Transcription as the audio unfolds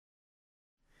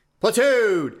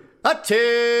Platoon,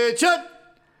 attention!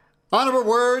 Honorable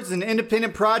Words is an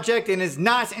independent project and is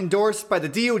not endorsed by the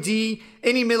DoD,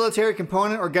 any military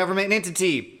component, or government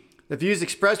entity. The views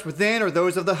expressed within are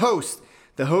those of the host.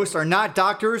 The hosts are not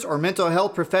doctors or mental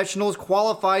health professionals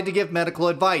qualified to give medical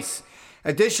advice.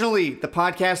 Additionally, the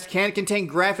podcast can contain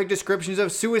graphic descriptions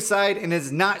of suicide and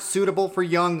is not suitable for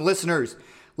young listeners.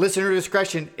 Listener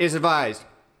discretion is advised.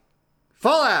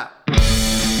 Fallout!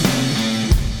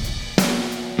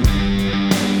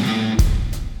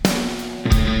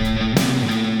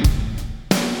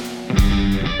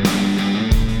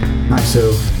 Alright,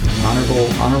 so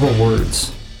honorable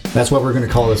words. That's what we're going to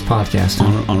call this podcast.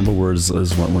 Honorable words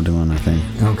is what we're doing, I think.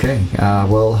 Okay.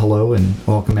 Well, hello and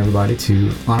welcome everybody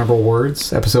to Honorable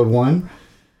Words, episode 1.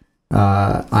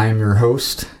 I'm your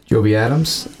host, Joby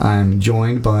Adams. I'm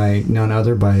joined by none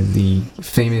other by the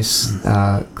famous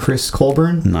Chris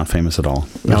Colburn. Not famous at all.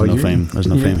 There's no fame. There's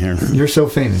no fame here. You're so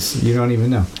famous. You don't even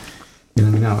know.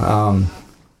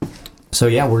 So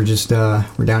yeah, we're just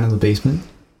we're down in the basement,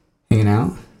 hanging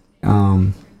out.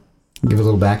 Give a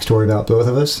little backstory about both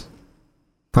of us.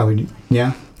 Probably,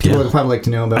 yeah. People would probably like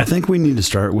to know about. I think we need to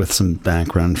start with some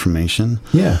background information.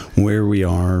 Yeah. Where we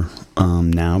are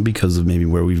now because of maybe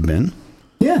where we've been.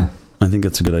 Yeah. I think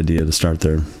that's a good idea to start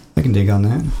there. I can dig on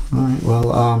that. All right.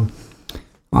 Well,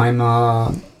 I'm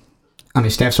a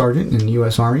staff sergeant in the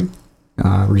U.S. Army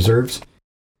Reserves,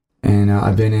 and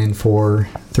I've been in for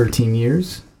 13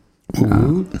 years.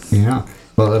 Yeah.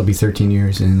 Well, it'll be 13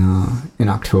 years in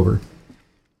October.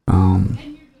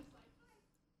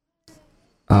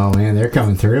 Oh man, they're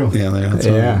coming through. Yeah, they are.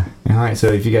 Yeah. All right. So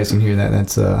if you guys can hear that,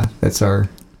 that's our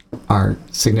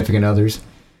significant others.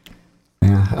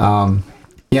 Yeah.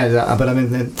 But I've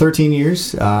been 13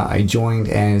 years. I joined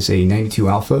as a 92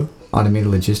 Alpha automated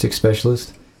logistics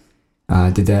specialist.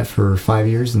 Did that for 5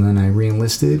 years, and then I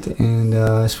re-enlisted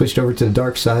and switched over to the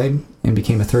dark side and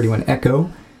became a 31 Echo.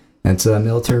 That's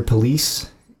military police.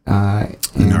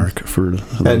 NARC for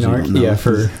NARC,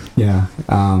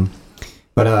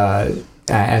 but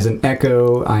as an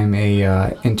Echo, I'm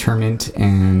a internment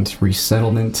and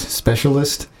resettlement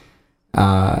specialist.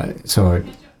 So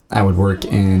I would work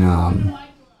in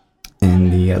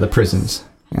the prisons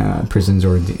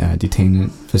or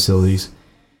detainment facilities.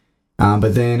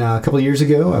 But then a couple of years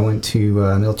ago, I went to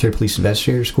military police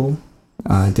investigator school.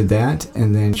 Did that,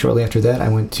 and then shortly after that, I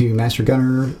went to Master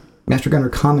Gunner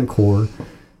Common Corps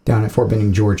down at Fort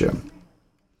Benning, Georgia.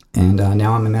 And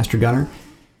now I'm a Master Gunner.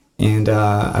 And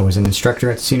I was an instructor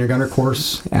at the Senior Gunner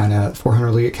course at Fort Hunter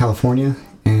Liggett, California.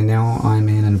 And now I'm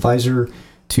an advisor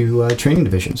to training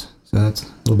divisions. So that's a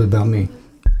little bit about me.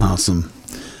 Awesome.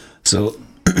 So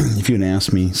if you had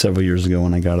asked me several years ago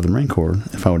when I got out of the Marine Corps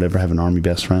if I would ever have an Army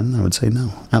best friend, I would say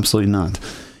no. Absolutely not.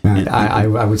 I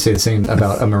would say the same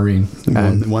about a Marine.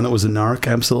 One that was a NARC?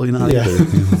 Absolutely not either.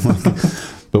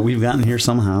 But we've gotten here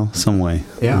somehow, some way.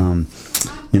 Yeah.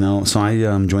 So I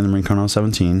joined the Marine Corps when I was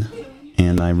 17,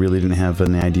 and I really didn't have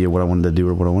any idea what I wanted to do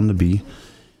or what I wanted to be.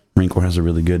 Marine Corps has a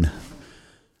really good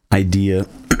idea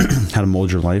how to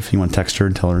mold your life. You want to text her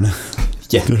and tell her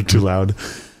they're too loud.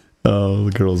 Oh,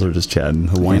 the girls are just chatting.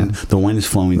 The wine is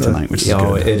flowing tonight, which is good.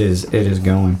 Oh, it is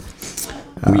going.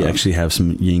 We actually have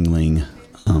some Yingling,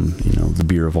 the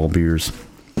beer of all beers.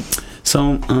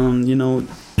 So,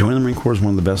 joining the Marine Corps is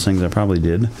one of the best things I probably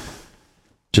did.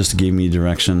 Just gave me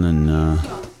direction and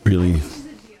really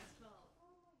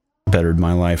bettered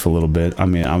my life a little bit. I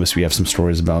mean, obviously we have some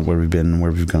stories about where we've been and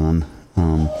where we've gone.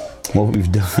 What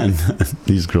we've done.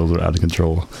 These girls are out of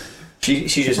control. She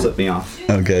just flipped me off.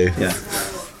 Okay. Yeah.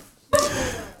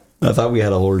 I thought we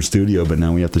had a whole studio, but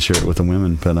now we have to share it with the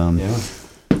women. But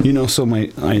so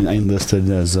I enlisted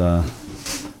as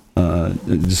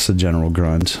just a general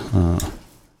grunt.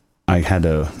 I had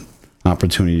a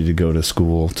opportunity to go to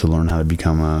school to learn how to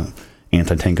become a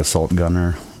anti-tank assault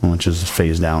gunner, which is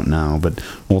phased out now. But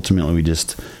ultimately, we're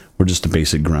just a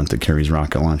basic grunt that carries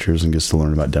rocket launchers and gets to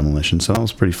learn about demolition. So that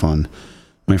was pretty fun.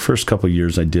 My first couple of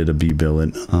years, I did a B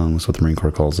billet. That's what the Marine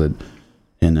Corps calls it.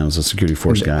 And I was a security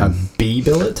force guy. A B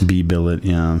billet? B billet,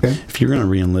 yeah. Okay. If you're going to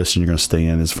re-enlist and you're going to stay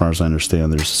in, as far as I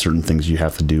understand, there's certain things you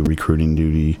have to do, recruiting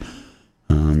duty.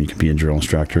 You could be a drill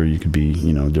instructor. You could be,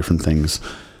 different things.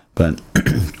 But,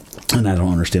 and I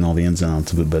don't understand all the ins and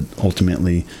outs of it, but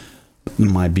ultimately,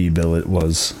 my B billet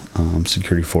was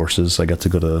security forces. I got to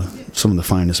go to some of the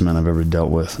finest men I've ever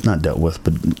not dealt with,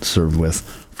 but served with,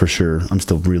 for sure. I'm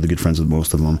still really good friends with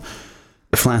most of them.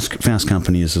 Fast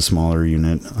Company is a smaller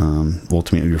unit.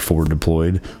 Ultimately, you're forward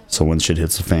deployed. So when shit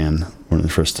hits the fan, we're the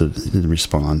first to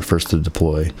respond, first to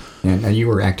deploy. And you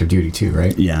were active duty too,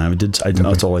 right? Yeah, I did.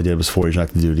 That's all I did was 4 years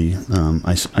active duty.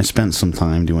 I spent some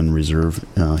time doing reserve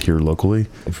here locally.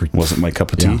 It wasn't my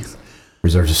cup of tea.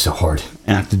 Reserves is so hard.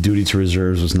 Active duty to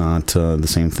reserves was not the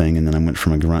same thing. And then I went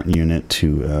from a grunt unit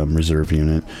to reserve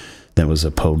unit. That was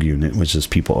a POG unit, which is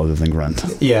people other than grunt.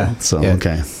 Yeah. So, yeah.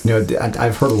 Okay.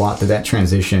 I've heard a lot that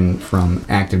transition from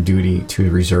active duty to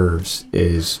reserves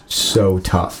is so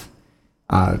tough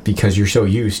because you're so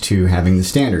used to having the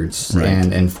standards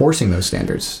and enforcing those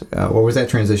standards. What was that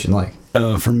transition like?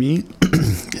 For me,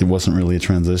 it wasn't really a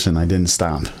transition. I didn't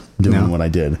stop doing what I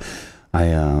did.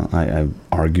 I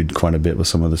argued quite a bit with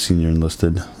some of the senior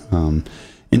enlisted.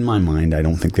 In my mind, I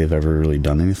don't think they've ever really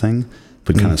done anything,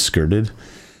 but kind of skirted.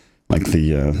 Like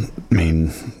the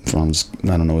main,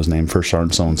 I don't know his name, First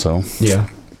Sergeant so-and-so. Yeah.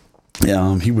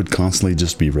 Yeah, he would constantly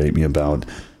just berate me about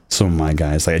some of my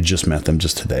guys. Like I just met them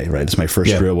just today, right? It's my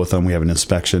first drill with them. We have an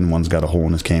inspection. One's got a hole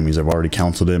in his camis. I've already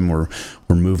counseled him. We're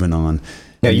moving on.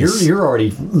 Yeah, you're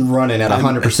already running at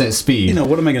 100% speed. You know,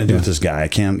 what am I going to do with this guy? I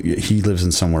can't. He lives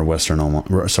in somewhere western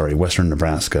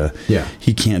Nebraska. Yeah.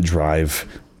 He can't drive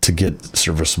to get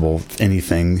serviceable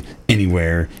anything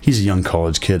anywhere. He's a young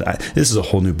college kid. This is a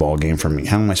whole new ball game for me.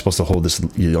 How am I supposed to hold this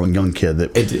young kid?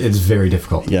 It's very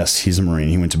difficult. Yes, he's a Marine.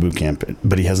 He went to boot camp,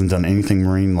 but he hasn't done anything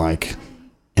Marine like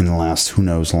in the last who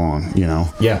knows long. You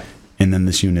know. Yeah. And then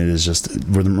this unit is just,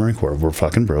 we're the Marine Corps. We're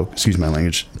fucking broke. Excuse my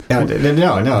language. No.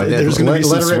 There's going to be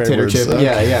some swear words. Chip.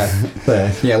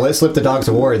 Yeah. Let's slip the dogs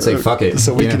a war and say fuck it.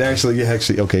 So we can actually,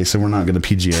 okay, so we're not going to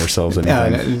PG ourselves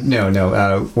anything.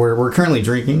 No. We're currently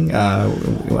drinking.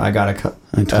 I got a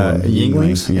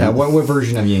Yuengling. Yeah. What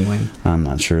version of Yuengling? I'm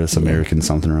not sure. It's American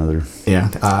something or other. Yeah.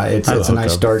 It's a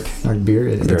nice dark beer.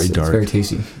 It's very dark. It's very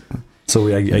tasty. So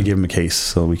I gave him a case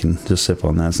so we can just sip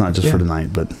on that. It's not just for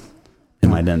tonight, but it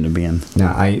might end up being. No,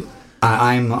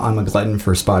 I'm a glutton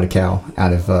for Spotted Cow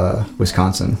out of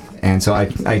Wisconsin, and so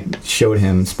I showed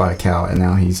him Spotted Cow, and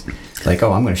now he's like,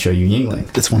 oh, I'm going to show you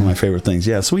Yuengling. It's one of my favorite things.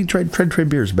 Yeah, so we trade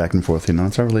beers back and forth. You know,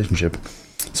 it's our relationship.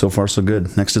 So far, so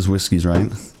good. Next is whiskeys,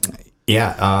 right?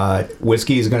 Yeah,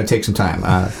 whiskey is going to take some time.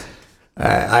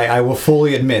 I will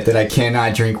fully admit that I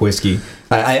cannot drink whiskey.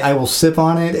 I will sip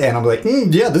on it and I'm like,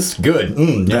 yeah, this is good.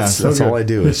 That's all I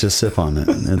do. Is just sip on it.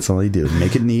 That's all I do.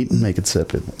 Make it neat and make it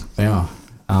sip it. Yeah.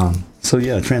 So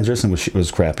yeah, transition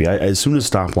was crappy. As soon as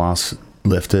stop loss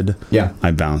lifted,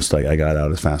 I bounced. I got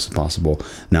out as fast as possible.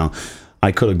 Now,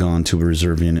 I could have gone to a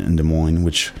reserve unit in Des Moines,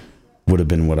 which would have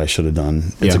been what I should have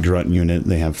done. It's a grunt unit.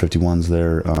 They have 51s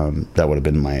there. That would have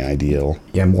been my ideal.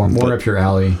 Yeah, more up your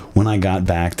alley. When I got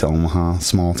back to Omaha,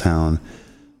 small town,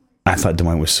 I thought Des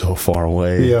Moines was so far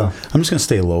away. Yeah. I'm just going to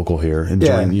stay local here and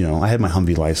join, I had my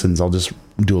Humvee license. I'll just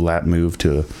do a lap move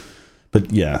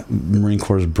but yeah, Marine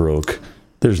Corps is broke.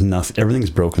 There's nothing. Everything's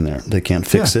broken there. They can't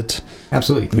fix it.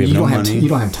 Absolutely. We have no money. You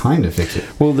don't have time to fix it.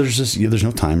 Well, there's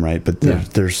no time, right? But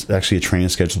there's actually a training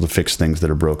schedule to fix things that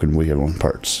are broken. We have on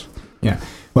parts. Yeah.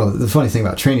 Well, the funny thing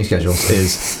about training schedules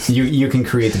is you can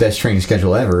create the best training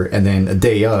schedule ever, and then a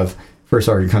day of, First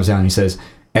Sergeant comes down and he says,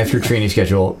 after training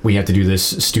schedule, we have to do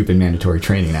this stupid mandatory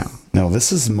training now. No,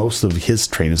 this is most of his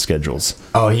training schedules.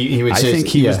 Oh, he would. I think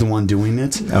he was the one doing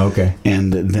it. Oh, okay.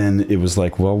 And then it was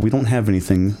like, well, we don't have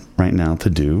anything right now to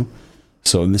do.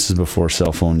 So, and this is before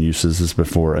cell phone uses. This is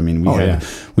before. I mean,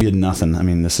 we had nothing. I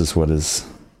mean, this is what is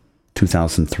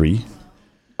 2003.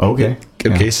 Okay.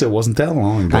 Okay, so it wasn't that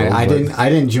long ago. I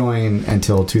didn't join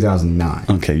until 2009.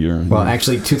 Okay,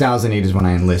 actually 2008 is when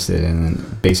I enlisted, and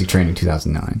then basic training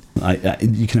 2009.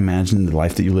 You can imagine the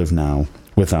life that you live now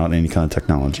without any kind of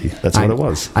technology. That's what it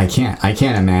was. I can't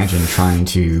imagine trying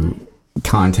to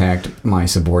contact my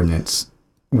subordinates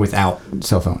without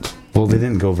cell phones. Well, they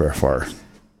didn't go very far.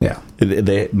 Yeah.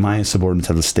 My subordinates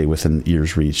had to stay within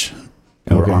ear's reach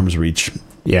or arm's reach.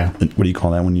 Yeah. What do you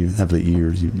call that when you have the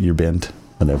ears? You're bent.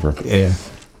 Whatever. Yeah.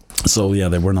 So yeah,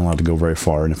 they weren't allowed to go very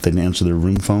far, and if they didn't answer their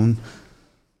room phone,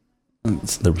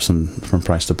 there was some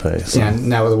price to pay. So. Yeah.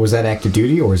 Now, was that active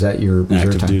duty or was that your reserve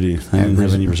active time? Duty? I didn't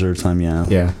have any reserve time. Yeah.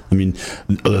 Yeah. I mean,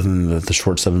 other than the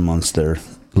short 7 months there,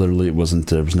 literally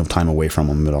there was no time away from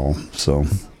them at all. So.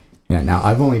 Yeah. Now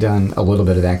I've only done a little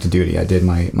bit of active duty. I did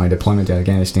my deployment to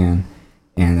Afghanistan,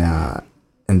 and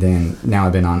then now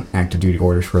I've been on active duty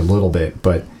orders for a little bit,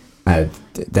 but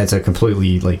that's a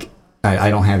completely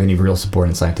I don't have any real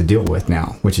subordinates I have to deal with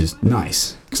now, which is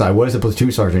nice. Because I was a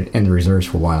platoon sergeant in the reserves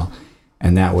for a while,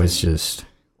 and that was just,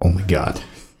 oh my God.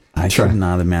 I could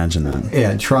not imagine that.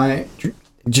 Yeah,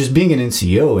 just being an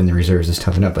NCO in the reserves is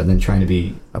tough enough, but then trying to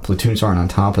be a platoon sergeant on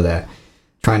top of that,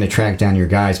 trying to track down your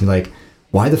guys and be like,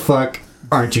 why the fuck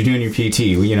aren't you doing your PT?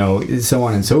 You know, so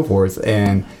on and so forth.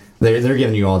 And they're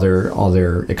giving you all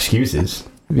their excuses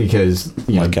because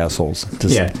like assholes.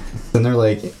 Yeah. Then they're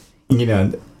like, you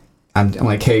know, I'm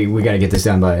like, hey, we got to get this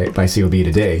done by COB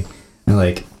today. And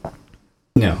like,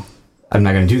 no, I'm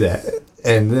not going to do that.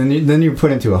 And then you're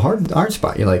put into a hard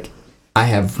spot. You're like, I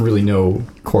have really no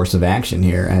course of action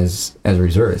here as a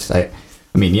reservist. I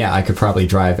mean, yeah, I could probably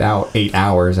drive out 8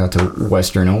 hours out to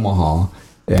Western Omaha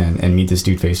and meet this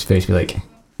dude face to face, be like,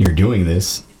 you're doing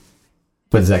this,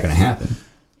 but is that going to happen?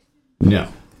 No.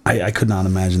 I could not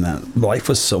imagine that. Life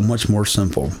was so much more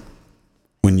simple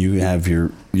when you have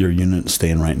your unit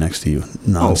staying right next to you,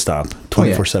 nonstop,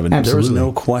 24/7. Yeah, there was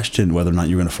no question whether or not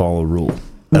you're going to follow a rule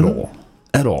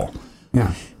at all.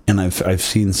 Yeah. And I've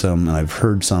seen some, and I've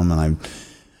heard some, and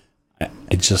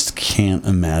I just can't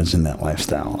imagine that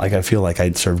lifestyle. Like, I feel like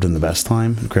I'd served in the best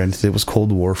time. Granted, it was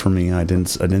Cold War for me. I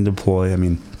didn't deploy. I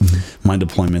mean, my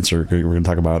deployments are. We're going to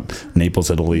talk about Naples,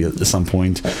 Italy at some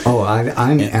point. Oh,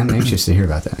 I'm anxious to hear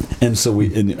about that. And so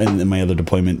in my other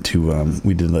deployment to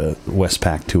we did the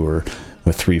Westpac tour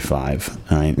with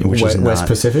 3-5, right, which is West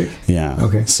Pacific. Yeah.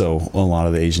 Okay. So a lot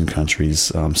of the Asian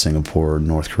countries, Singapore,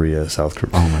 North Korea, South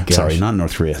Korea. Oh my gosh. Sorry, not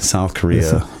North Korea, South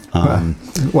Korea.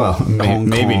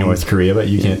 Maybe North Korea, but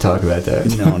you can't talk about that.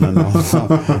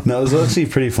 No, it was actually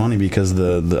pretty funny because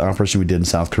the operation we did in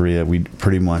South Korea, we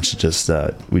pretty much just we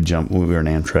were an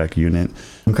Amtrak unit.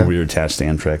 Okay. We were attached to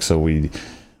Amtrak, so we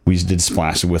did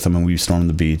splash it with them, and we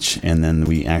stormed the beach, and then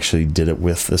we actually did it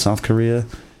with the South Korea.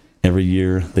 Every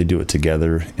year they do it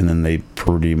together, and then they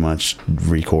pretty much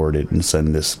record it and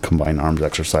send this combined arms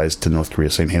exercise to North Korea,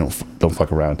 saying, "Hey, don't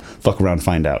fuck around,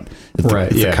 find out." It's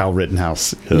the Kyle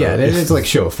Rittenhouse. It's like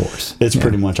show of force. It's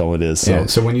pretty much all it is.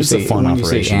 So when you say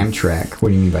Amtrak, what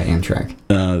do you mean by Amtrak?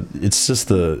 It's just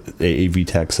the AAV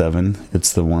TAC 7.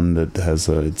 It's the one that has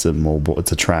it's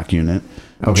a track unit.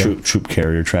 Okay. Troop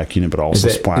carrier track unit, but also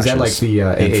splashes. Is that like the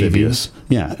amphibious? AAV?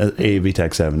 Yeah, AAV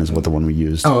TAC 7 is what the one we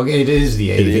used. Oh, it is the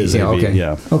AAV. It is AAV, okay.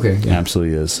 Yeah. Okay. Yeah.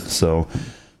 Absolutely is. So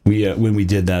we when we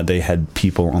did that, they had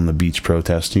people on the beach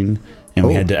protesting, and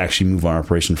we had to actually move our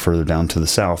operation further down to the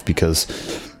south because,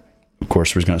 of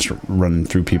course, we're going to start running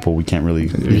through people. We can't really,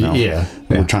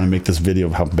 we're trying to make this video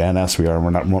of how badass we are, and we're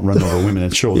not running over women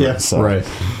and children. Yeah, so. right.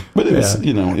 But it was,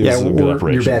 it was a good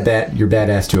operation. You're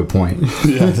badass to a point.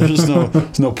 Yeah, there's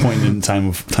no point in time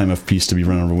of peace to be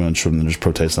running over women and children and just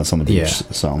protest us on the beach.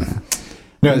 Yeah. So.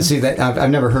 No, see that I've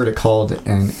never heard it called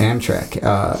an Amtrak.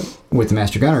 With the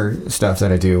Master Gunner stuff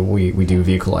that I do, we do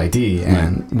vehicle ID,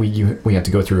 and we have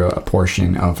to go through a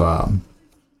portion of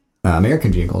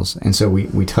American vehicles, and so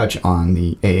we touch on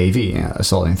the AAV,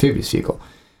 Assault Amphibious Vehicle.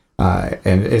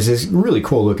 And it's this really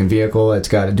cool looking vehicle. It's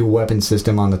got a dual weapon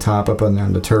system on the top, up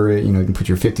on the turret. You can put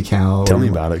your 50 cal. Tell me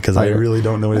about it, because I really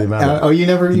don't know anything about it. You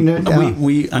never,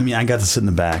 I got to sit in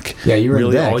the back. Yeah, you were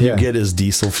really in the back. All you get is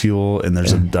diesel fuel, and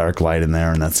there's a dark light in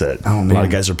there, and that's it. Oh, man. A lot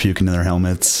of guys are puking in their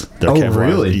helmets. Their Kevlar.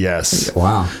 Really? Yes.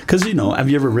 Wow. Because have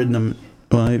you ever ridden them?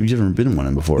 Well, have you ever been in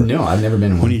one before? No, I've never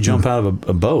been in one. When you jump out of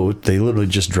a boat, they literally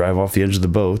just drive off the edge of the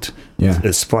boat. Yeah.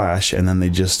 It splash, and then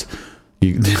they just.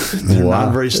 They're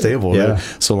not very stable. Yeah.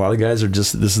 So a lot of guys are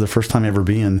just, this is the first time ever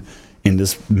being in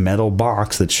this metal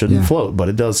box that shouldn't float, but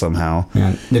it does somehow.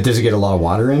 Yeah. Does it get a lot of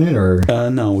water in it, or?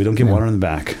 No, we don't get water in the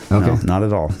back. Okay. No, not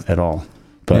at all.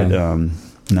 But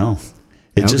no,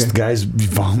 it's just guys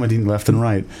vomiting left and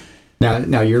right.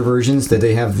 Now your versions, did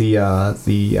they have the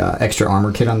extra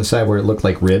armor kit on the side where it looked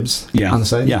like ribs on the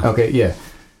side? Yeah. Okay. Yeah.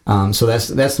 So that's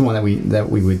the one that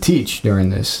we would teach during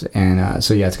this, and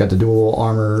so it's got the dual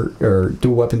armor or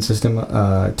dual weapon system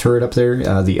turret up there,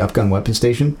 the upgun weapon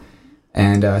station,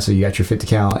 and so you got your 50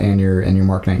 cal and your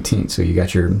Mark 19. So you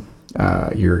got your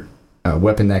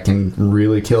weapon that can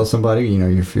really kill somebody,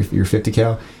 your 50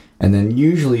 cal, and then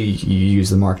usually you use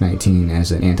the Mark 19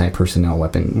 as an anti-personnel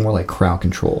weapon, more like crowd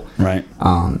control. Right.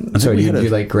 So you do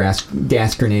like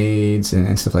gas grenades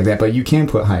and stuff like that, but you can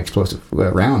put high explosive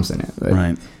rounds in it. But,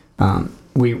 right.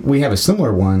 We have a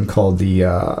similar one called the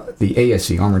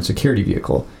ASC, Armored Security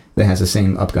Vehicle, that has the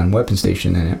same upgun weapon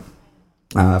station in it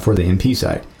for the MP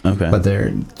side. Okay. But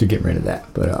they're getting rid of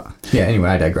that. But anyway,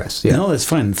 I digress. Yeah. No, that's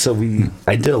fine. So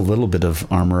I did a little bit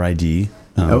of armor ID.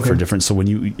 For different, so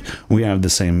when we have the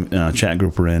same chat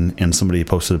group we're in, and somebody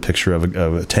posted a picture of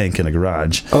a tank in a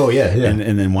garage. Oh yeah. And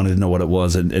then wanted to know what it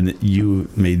was, and you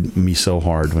made me so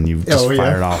hard when you just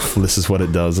fired off. This is what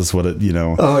it does. This is what it.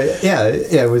 Oh yeah.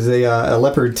 It was a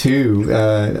Leopard 2,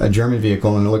 a German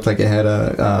vehicle, and it looked like it had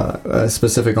a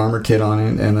specific armor kit on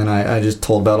it. And then I just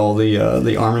told about all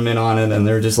the armament on it, and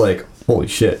they're just like, Holy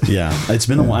shit. Yeah, it's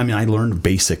been a while. I mean, I learned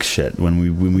basic shit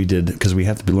when we did, because we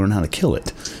have to learn how to kill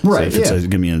it. Right. So if it's going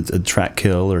to be a track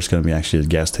kill or it's going to be actually a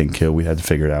gas tank kill, we had to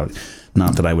figure it out.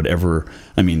 Not that I would ever.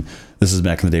 I mean, this is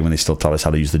back in the day when they still taught us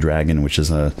how to use the Dragon, which is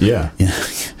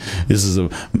this is a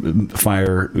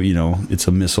fire. It's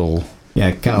a missile.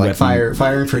 Yeah, kind of like fire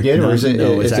and forget, or is it?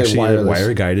 No, it's actually a wireless?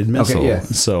 wire guided missile. Okay, yeah.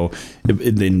 So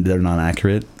they're not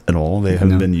accurate at all. They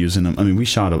haven't been using them. I mean, we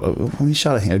shot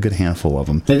a good handful of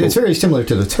them. It's very similar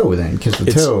to the TOW then, because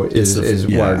the TOW is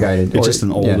wire guided. It's just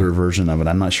an older version of it.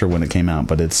 I'm not sure when it came out,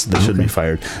 but they should be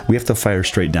fired. We have to fire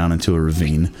straight down into a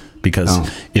ravine, because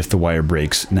if the wire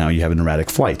breaks, now you have an erratic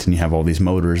flight, and you have all these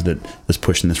motors that is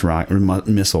pushing this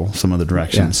missile some other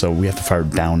direction. Yeah. So we have to fire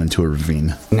down into a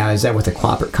ravine. Now, is that with a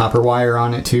copper wire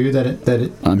on it too? That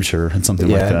it? I'm sure it's something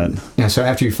like that. Yeah. So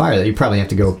after you fire that, you probably have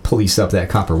to go police up that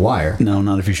copper wire. No,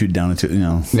 not if you shoot down into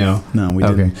No, we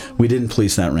didn't. We didn't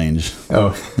police that range.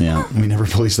 Oh, yeah, we never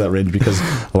policed that range because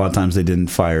a lot of times they didn't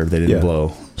fire, they didn't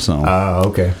blow. So. Oh,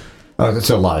 okay. Oh, that's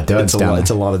a lot of duds down there. It's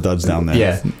a lot of duds down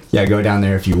there. Yeah. Go down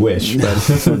there if you wish, but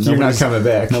you're not coming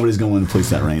back. Nobody's going to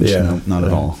police that range. Yeah, no, not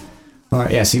at all. All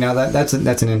right. Yeah. See, now that's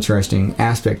an interesting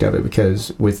aspect of it,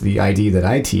 because with the ID that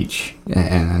I teach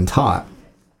and taught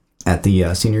at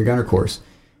the senior gunner course,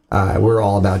 we're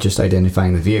all about just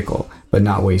identifying the vehicle, but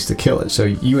not ways to kill it. So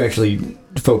you actually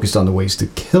focused on the ways to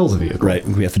kill the vehicle. Right.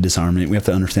 We have to disarm it. We have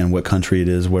to understand what country it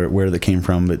is, where that came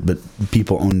from. But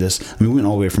people own this. I mean, we went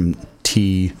all the way from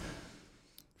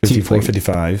T-54,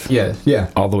 55.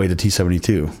 Yeah. All the way to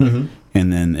T-72. Mm-hmm.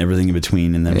 And then everything in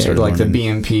between. And then we started like learning. the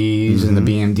BMPs and the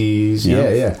BMDs.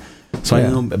 Yeah. So I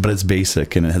know, but it's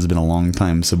basic, and it has been a long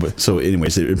time. So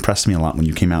anyways, it impressed me a lot when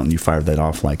you came out and you fired that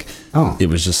off. Like, it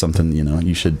was just something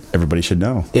everybody should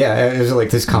know. Yeah, it was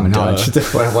like this common knowledge.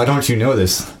 Why don't you know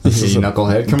this? This is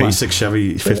knucklehead. Come basic on.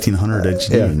 Chevy 1500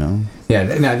 HD. You know. Yeah.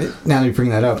 Now that you bring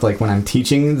that up, like when I'm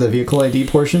teaching the vehicle ID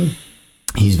portion,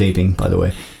 he's vaping, by the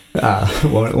way.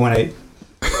 When I.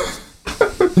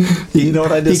 You know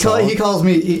what I just saw? He calls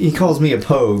me a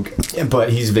pogue, but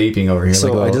he's vaping over here.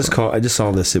 So I just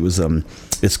saw this. It was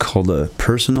it's called a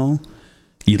personal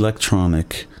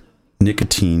electronic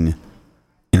nicotine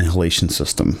inhalation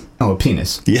system. Oh, a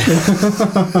penis. Yeah,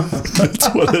 that's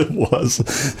what it was.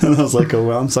 And I was like, oh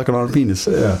well, I'm sucking on a penis.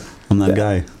 Yeah, I'm that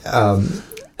guy.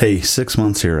 Hey, 6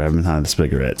 months here, I haven't had a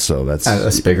cigarette, so that's a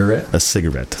cigarette. A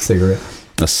cigarette.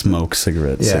 A smoke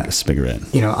cigarette. Yeah. Cigarette.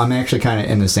 I'm actually kind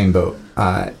of in the same boat.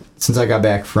 Since I got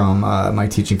back from my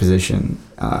teaching position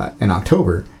in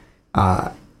October,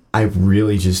 I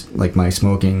really just, like, my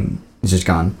smoking has just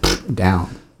gone down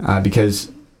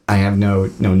because I have no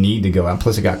need to go out.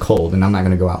 Plus, it got cold, and I'm not going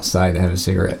to go outside to have a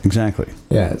cigarette. Exactly.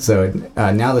 Yeah, so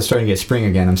now that it's starting to get spring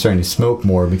again, I'm starting to smoke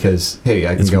more because, hey,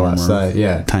 I can go outside.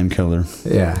 Yeah. Time killer.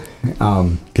 Yeah.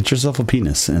 Get yourself a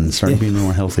penis and start being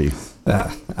more healthy.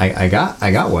 I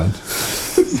got one.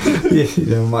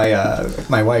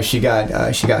 My wife, she got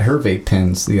her vape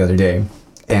pens the other day,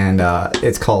 and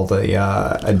it's called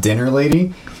a dinner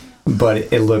lady,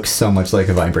 but it looks so much like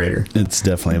a vibrator. It's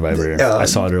definitely a vibrator. I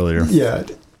saw it earlier. Yeah,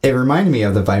 it reminded me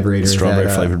of the vibrators. Strawberry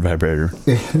flavored vibrator.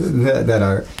 that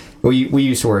are we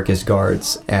used to work as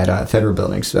guards at federal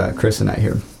buildings. Chris and I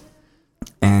here,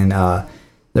 and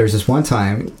there's this one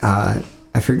time.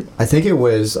 I think it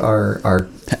was our.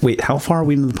 Wait, how far are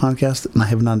we into the podcast? And I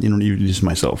have not introduced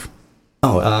myself.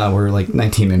 Oh, we're like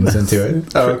 19 minutes into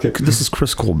it. Oh, okay. This is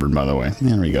Chris Colburn, by the way.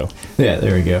 There we go. Yeah,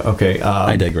 there we go. Okay.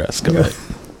 I digress. Go ahead.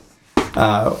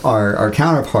 Our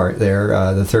counterpart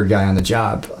there, the third guy on the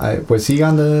job, was he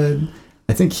on the?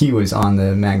 I think he was on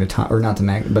the magneton, or not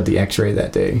the but the X-ray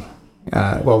that day.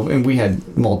 And we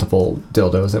had multiple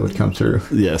dildos that would come through.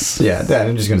 Yes. Yeah,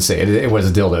 I'm just gonna say it. It was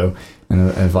a dildo and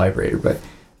a vibrator, but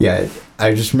yeah,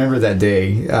 I just remember that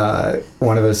day.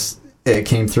 One of us, it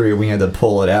came through. We had to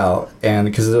pull it out, and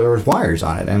because there was wires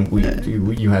on it, and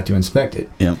you had to inspect it.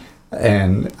 Yep.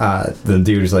 And the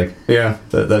dude was like, "Yeah,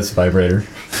 that's a vibrator,"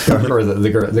 or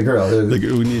the girl.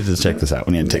 We need to check this out.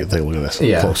 We need to take a look at this.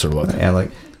 Yeah. Closer look. Yeah,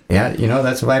 like. Yeah,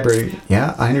 that's a vibrator.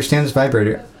 Yeah, I understand this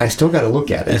vibrator. I still got to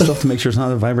look at it. I still have to make sure it's not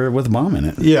a vibrator with a bomb in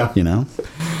it. Yeah.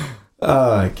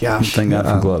 Gosh. Thank God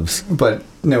for gloves. But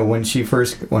no, when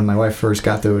my wife first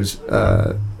got those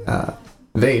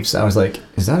vapes, I was like,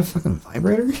 "Is that a fucking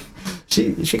vibrator?"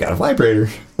 She got a vibrator.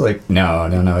 Like, no,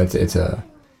 it's a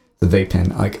vape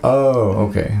pen. Like, oh,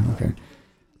 okay.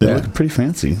 They look pretty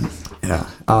fancy. Yeah.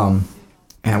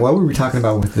 And what were we talking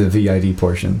about with the VID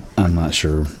portion? I'm not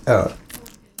sure.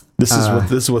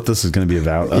 This is what this is going to be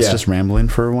about. Us just rambling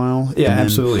for a while. Yeah, and then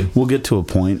absolutely. We'll get to a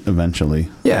point eventually.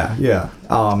 Yeah.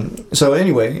 So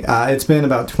anyway, it's been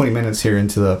about 20 minutes here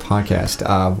into the podcast.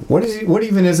 What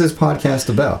even is this podcast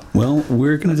about? Well,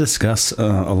 we're going to discuss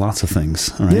lots of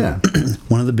things. Right? Yeah.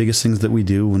 One of the biggest things that we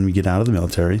do when we get out of the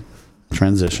military,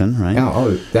 transition, right?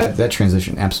 Oh, that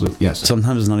transition, absolutely, yes.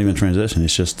 Sometimes it's not even transition.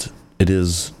 It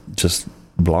is just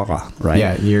blah, right?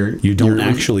 Yeah, you don't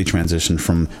actually transition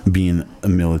from being a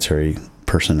military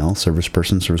personnel,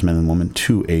 servicemen and women,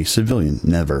 to a civilian.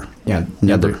 Never. Yeah,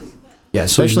 never. Yeah,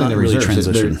 especially in the really reserves.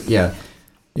 Transition. Yeah.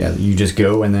 You just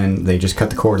go and then they just cut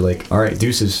the cord. Like, all right,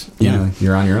 deuces. You know,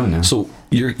 you're on your own now. So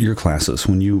your classes,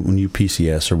 when you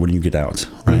PCS or when you get out,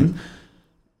 right? Mm-hmm.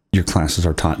 Your classes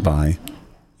are taught by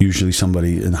usually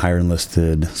somebody in higher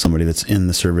enlisted, somebody that's in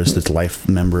the service, that's life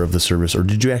member of the service, or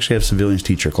did you actually have civilians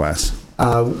teach your class?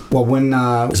 Well, when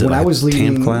I was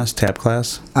leading TAP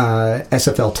class,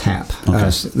 SFL TAP,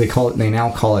 okay. They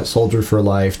now call it Soldier for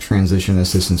Life Transition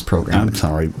Assistance Program. I'm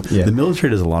sorry, the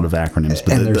military does a lot of acronyms,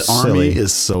 but the Army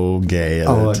is so gay.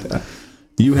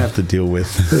 You have to deal with.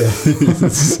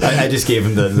 I just gave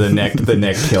him the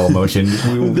neck kill motion.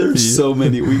 There's so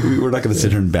many. We're not going to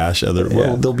sit here and bash other.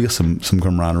 Well, there'll be some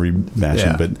camaraderie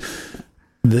bashing, but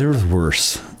they're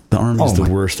worse. The Army is the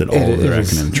worst at all of their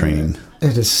acronym training.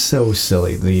 It is so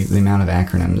silly, the amount of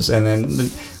acronyms. And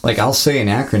then, like, I'll say an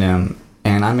acronym,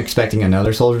 and I'm expecting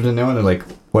another soldier to know, and they're like,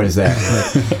 what is that?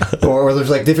 or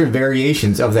there's, like, different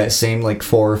variations of that same, like,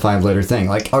 4 or 5 letter thing.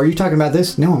 Like, are you talking about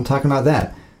this? No, I'm talking about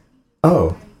that.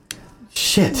 Oh,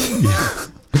 shit.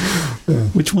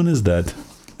 Which one is that?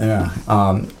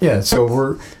 Yeah.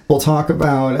 So we'll talk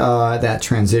about that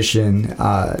transition,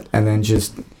 and then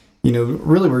just,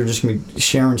 really we're just going to be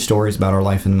sharing stories about our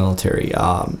life in the military,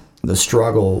 the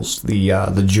struggles,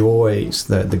 the joys,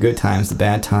 the good times, the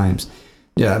bad times,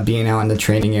 being out in the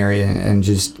training area and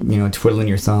just, twiddling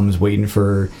your thumbs, waiting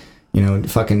for,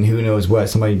 fucking who knows what.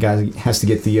 Somebody has to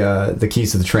get the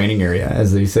keys to the training area,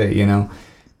 as they say,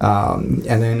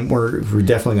 and then we're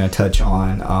definitely going to touch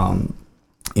on,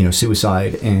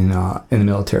 suicide in the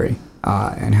military,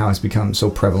 and how it's become so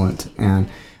prevalent, and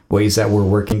ways that we're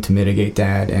working to mitigate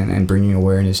that and bringing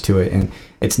awareness to it. And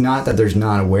it's not that there's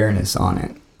not awareness on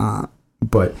it,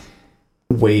 but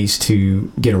ways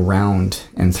to get around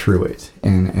and through it,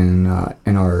 and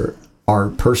our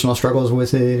personal struggles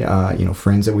with it.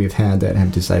 Friends that we've had that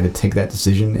have decided to take that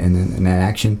decision and that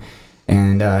action.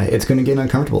 And it's going to get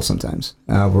uncomfortable sometimes.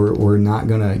 We're not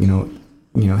going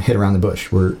to, hit around the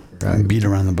bush. We're beat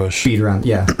around the bush. Beat around.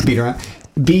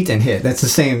 Beat and hit. That's the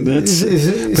same.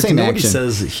 Same nobody action.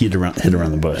 Says hit around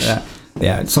the bush.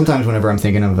 Yeah. Sometimes whenever I'm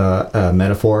thinking of a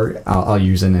metaphor, I'll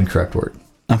use an incorrect word.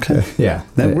 Okay. Yeah.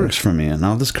 That works for me, and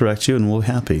I'll just correct you, and we'll be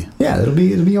happy. Yeah, it'll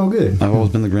be all good. I've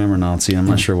always been the grammar Nazi. I'm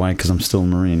not sure why, because I'm still a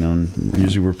Marine, and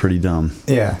usually we're pretty dumb.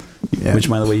 Yeah. Which,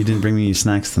 by the way, you didn't bring me any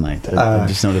snacks tonight. I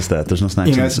just noticed that. There's no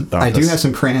snacks in the office. I do have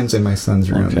some crayons in my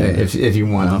son's room, if you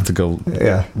want. I'll have to go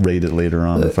raid it later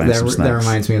on and find some snacks. That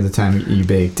reminds me of the time you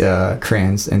baked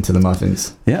crayons into the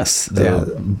muffins. Yes. Or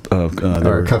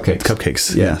cupcakes.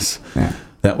 Cupcakes, yeah. Yes. Yeah.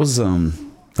 That was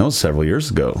several years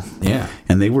ago. Yeah.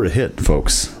 And they were a hit,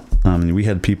 folks. We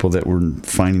had people that were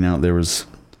finding out there was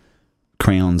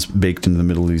crayons baked into the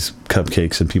middle of these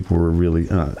cupcakes, and people were really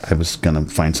I was gonna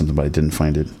find something, but I didn't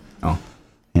find it. Oh.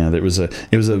 Yeah, it was a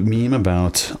meme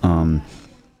about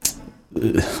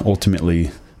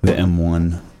ultimately the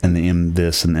M1 and the M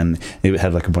this, and it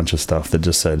had like a bunch of stuff that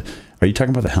just said, are you talking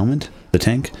about the helmet, the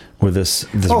tank, or this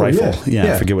rifle?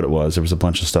 Yeah, I forget what it was. There was a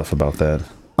bunch of stuff about that.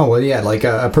 Oh, well, yeah, like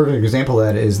a perfect example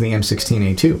of that is the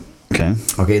M16A2.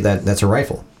 Okay, that's a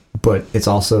rifle. But it's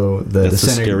also that's the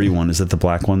scary one. Is it the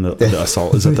black one? The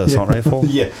assault? Is it the assault rifle?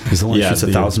 Yeah. Is the one that shoots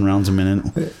 1,000 rounds a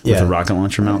minute with a rocket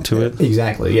launcher mount to it?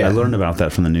 Exactly. Yeah. I learned about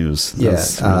that from the news.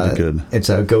 That's really good. It's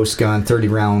a ghost gun,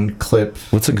 30-round clip.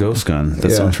 What's a ghost gun?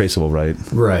 That's untraceable, right?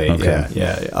 Right. Okay.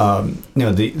 Yeah.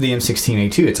 No, the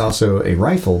M16A2. It's also a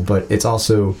rifle, but it's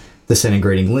also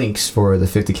disintegrating links for the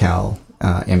 50 cal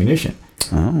ammunition.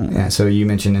 Oh. Yeah. So you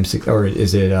mentioned M6, or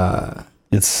is it?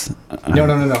 It's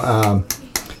no.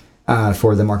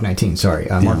 For the Mark 19, sorry.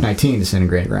 Mark 19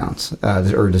 disintegrating rounds,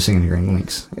 or disintegrating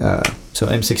links. So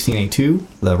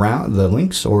M16A2, the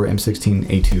links, or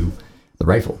M16A2, the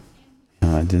rifle.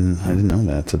 I didn't know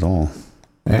that at all.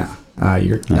 Yeah. I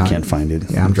can't find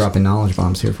it. Yeah, I'm dropping knowledge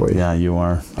bombs here for you. Yeah, you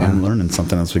are. Yeah. I'm learning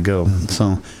something as we go.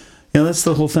 So, that's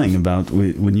the whole thing about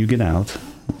when you get out,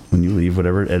 when you leave,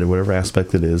 whatever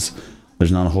aspect it is,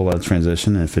 there's not a whole lot of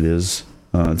transition. And if it is,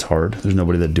 it's hard. There's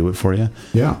nobody that do it for you.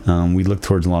 Yeah. We look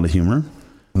towards a lot of humor.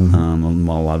 A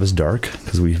lot of it's dark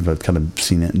because we've kind of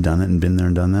seen it and done it and been there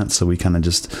and done that. So we kind of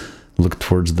just look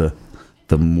towards the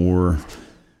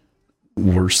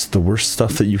worst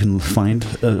stuff that you can find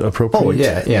appropriate. Oh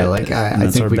yeah. Like I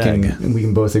think we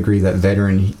can both agree that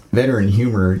veteran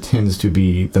humor tends to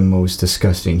be the most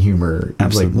disgusting humor,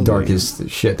 Absolutely. like darkest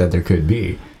shit that there could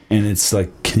be. And it's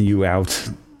like, can you out?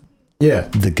 Yeah.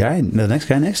 The next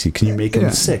guy next to you, can you make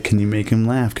him sick? Can you make him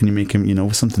laugh? Can you make him,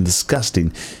 with something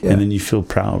disgusting? Yeah. And then you feel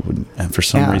proud. And for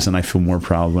some reason, I feel more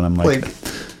proud when I'm like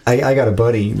I got a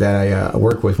buddy that I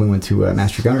work with. We went to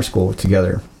Master Gunner School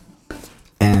together.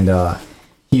 And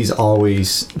he's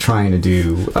always trying to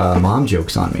do mom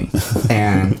jokes on me.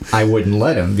 And I wouldn't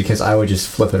let him because I would just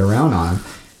flip it around on him.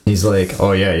 He's like,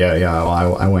 oh, yeah.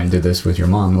 Well, I went and did this with your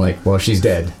mom. I'm like, well, she's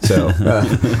dead. So...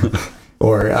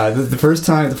 Or the first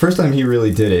time he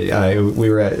really did it, we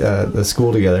were at the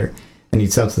school together, and he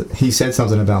said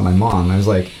something about my mom. I was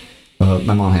like,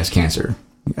 my mom has cancer,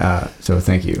 so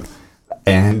thank you.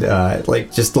 And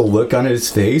just the look on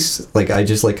his face, I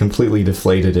just completely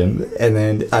deflated him. And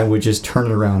then I would just turn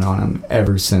it around on him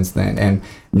ever since then. And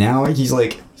now he's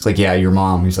like, yeah, your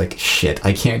mom. He's like, shit,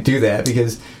 I can't do that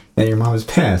because then your mom is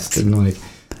passed. And I'm like,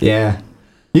 yeah,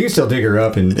 you can still dig her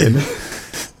up and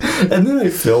and then I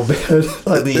feel bad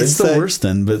on the It's the worst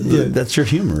then, but that's your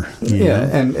humor. Yeah,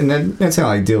 and then that's how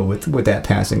I deal with that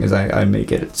passing, is I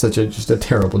make it just a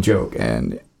terrible joke.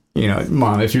 And,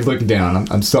 Mom, if you're looking down,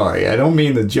 I'm sorry. I don't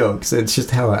mean the jokes. It's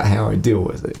just how I deal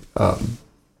with it.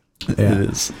 It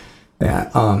is. Yeah.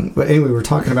 But anyway, we're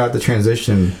talking about the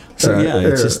transition. So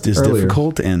it's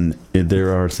difficult, and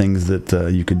there are things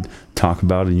that you could talk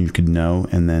about and you could know,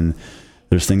 and then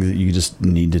there's things that you just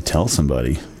need to tell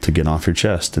somebody to get off your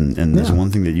chest. And there's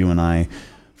one thing that you and I,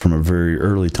 from a very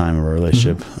early time of our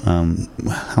relationship,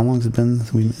 how long has it been?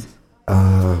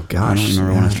 Oh, gosh. I don't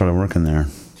remember when I started working there.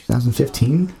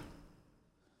 2015?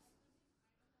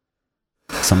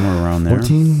 Somewhere around there.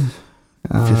 14?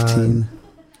 15?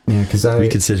 Yeah, because we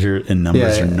could sit here and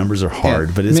numbers are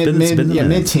hard, but it's been a minute.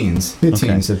 Mid-teens of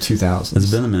 2000s.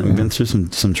 It's been a minute. We've been through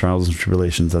some trials and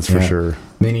tribulations, that's for sure.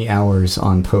 Many hours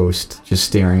on post, just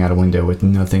staring out a window with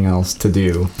nothing else to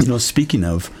do. Speaking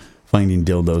of finding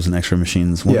dildos and X-ray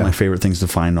machines, one of my favorite things to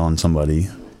find on somebody,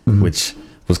 which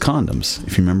was condoms.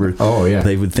 If you remember,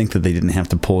 they would think that they didn't have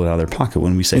to pull it out of their pocket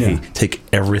when we say, hey, take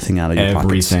everything out of your pocket.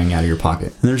 Everything out of your pocket.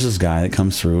 And there's this guy that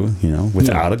comes through,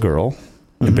 without a girl,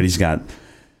 but he's got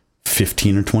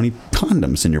 15 or 20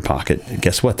 condoms in your pocket.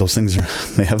 Guess what? Those things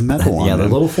they have metal on them. The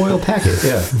little foil packet.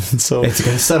 Yeah. So it's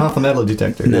going to set off a metal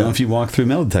detector. Now, if you walk through a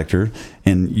metal detector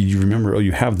and you remember,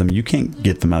 you have them, you can't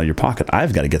get them out of your pocket.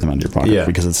 I've got to get them out of your pocket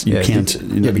because you can't.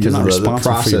 Because of the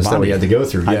process that we had to go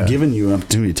through. I've given you an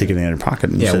opportunity to take it out of your pocket,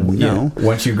 and you said no.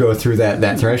 Once you go through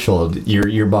that threshold,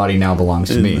 your body now belongs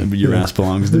to me. Your ass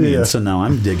belongs to me. And so now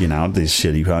I'm digging out these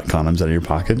shitty condoms out of your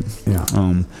pocket.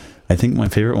 Yeah. I think my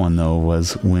favorite one though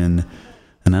was when.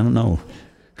 And I don't know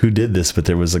who did this, but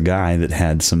there was a guy that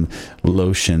had some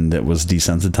lotion that was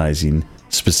desensitizing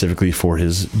specifically for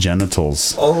his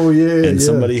genitals. Oh yeah. And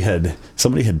somebody had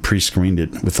pre-screened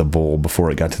it with a bowl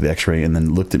before it got to the X-ray, and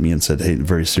then looked at me and said, "Hey,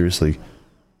 very seriously,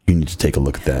 you need to take a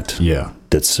look at that. Yeah.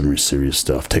 That's some serious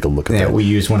stuff. Take a look at that." Yeah, we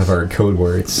used one of our code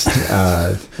words,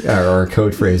 our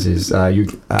code phrases.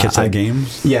 Catch that game?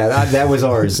 Yeah, that was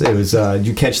ours. It was, did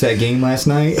you catch that game last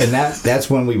night? And that's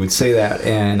when we would say that,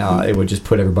 and it would just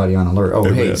put everybody on alert. Oh,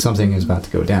 hey, something is about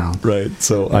to go down. Right.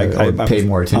 So I paid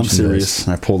more attention. I'm serious.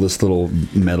 I pulled this little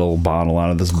metal bottle out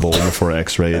of this bowl before I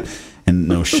X-ray it, and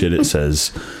no shit, it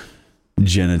says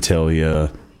genitalia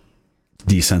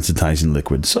desensitizing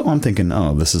liquid. So I'm thinking,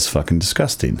 oh, this is fucking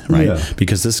disgusting, right? Yeah.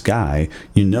 Because this guy,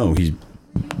 I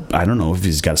don't know if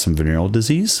he's got some venereal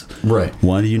disease. Right.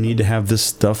 Why do you need to have this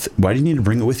stuff? Why do you need to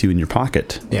bring it with you in your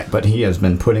pocket? Yeah, but he has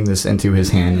been putting this into his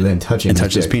hand and then touching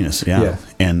his penis. Yeah.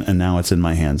 And now it's in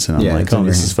my hands, and I'm like, oh,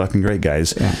 this is fucking great,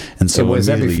 guys. Yeah. And so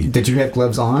did you have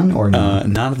gloves on or no?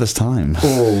 Not at this time.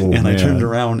 Oh, and I turned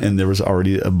around and there was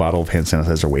already a bottle of hand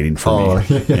sanitizer waiting for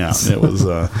me. Yes. Yeah. It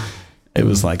was. It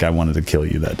was like I wanted to kill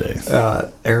you that day.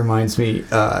 It reminds me,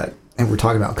 and we're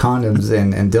talking about condoms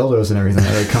and dildos and everything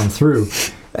that come through.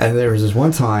 And there was this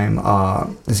one time,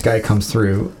 this guy comes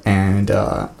through, and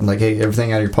I'm like, hey,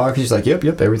 everything out of your pocket? He's like, yep,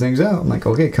 everything's out. I'm like,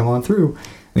 okay, come on through.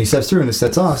 And he steps through, and it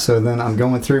sets off. So then I'm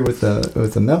going through with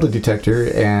the metal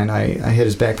detector, and I hit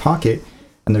his back pocket,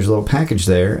 and there's a little package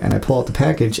there, and I pull out the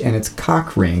package, and it's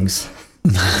cock rings.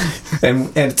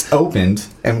 and it's opened,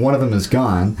 and one of them is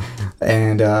gone,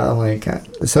 and I'm like,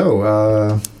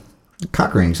 so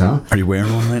cock rings, huh? Are you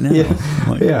wearing one right now?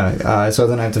 Yeah. So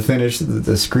then I have to finish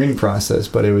the screening process,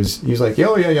 but he was like,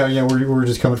 oh yeah, we're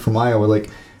just coming from Iowa.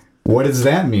 Like, what does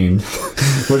that mean?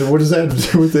 what does that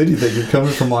do with anything? You're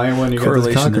coming from Iowa and you got this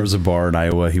Correlation, cock there was a bar in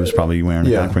Iowa. He was probably wearing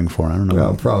a cock ring for. I don't know.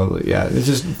 Well, probably, yeah. It's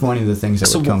just funny the things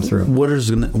that would come through.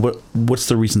 What's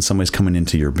the reason somebody's coming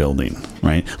into your building,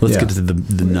 right? Let's get to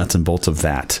the nuts and bolts of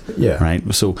that, right?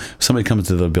 So somebody comes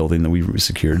to the building that we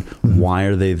secured. Why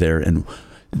are they there? And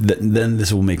then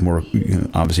this will make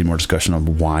obviously more discussion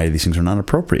of why these things are not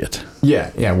appropriate.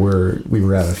 Yeah. We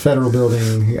were at a federal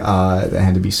building that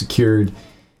had to be secured.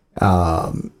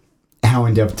 How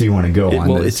in depth do you want to go on this?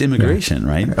 Well, it's immigration,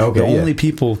 right? Okay. The only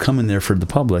people coming there for the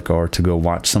public are to go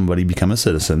watch somebody become a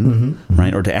citizen,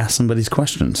 right? Or to ask somebody's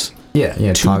questions. Yeah.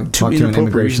 Talk to an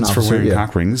immigration officer for wearing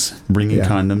cock rings, bringing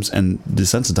condoms, and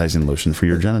desensitizing lotion for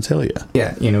your genitalia.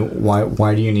 Yeah.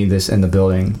 Why do you need this in the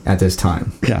building at this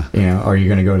time? Yeah. Are you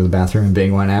going to go to the bathroom and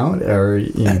bang one out, or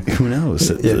who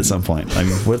knows at some point? I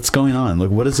mean, what's going on?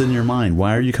 Like, what is in your mind?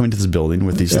 Why are you coming to this building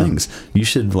with these things? You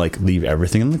should leave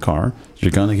everything in the car.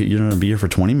 You're gonna be here for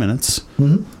 20 minutes.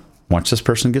 Watch this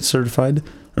person get certified,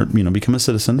 or become a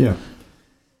citizen. Yeah.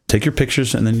 Take your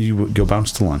pictures, and then you go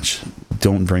bounce to lunch.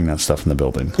 Don't bring that stuff in the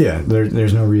building. Yeah,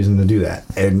 there's no reason to do that.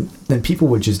 And then people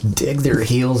would just dig their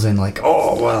heels in,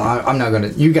 oh, well, I'm not gonna.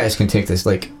 You guys can take this.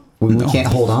 We can't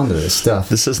hold on to this stuff.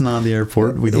 This is not the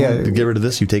airport. We don't get rid of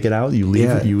this. You take it out. You leave.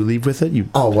 Yeah. You leave with it.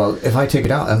 Oh well, if I take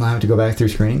it out, am I have to go back through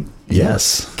screening?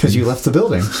 Yes, because you left the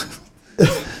building.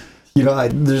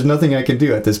 There's nothing I can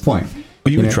do at this point.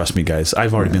 Well, you can trust me, guys.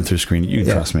 I've already been through screening. You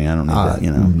can trust me. I don't need that.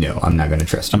 No, I'm not going to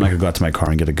trust you. I'm not going to go out to my car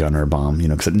and get a gun or a bomb.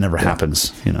 Because it never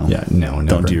happens. Yeah, no, never.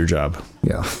 Don't do your job.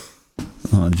 Yeah.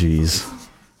 Oh, geez.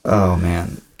 Oh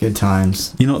man, good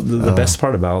times. The best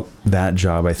part about that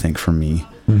job, I think, for me,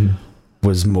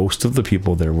 was most of the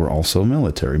people there were also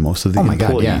military. Most of the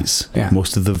employees,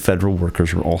 most of the federal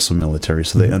workers were also military,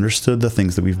 so they understood the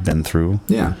things that we've been through.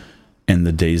 Yeah. And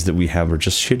the days that we have are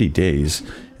just shitty days,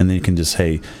 and then you can just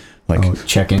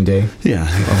check-in day. Yeah.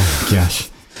 Oh gosh.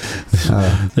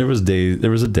 There was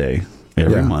a day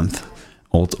every month.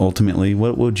 Ultimately,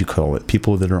 what would you call it?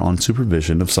 People that are on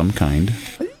supervision of some kind.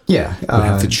 Yeah. Would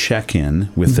have to check in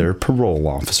with their parole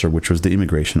officer, which was the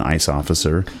immigration ICE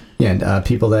officer. Yeah, and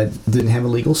people that didn't have a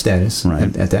legal status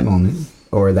at that moment,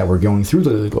 or that were going through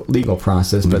the legal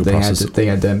process, but they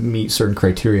had to meet certain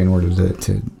criteria in order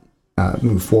to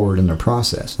move forward in their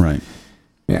process. Right.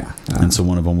 Yeah. And so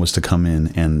one of them was to come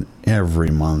in, and every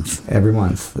month,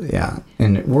 yeah.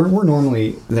 And we're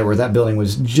normally where that building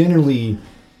was generally,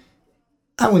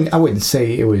 I wouldn't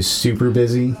say it was super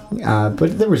busy,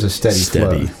 but there was a steady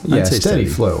flow. Yeah, steady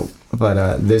flow.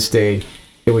 But this day,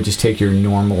 it would just take your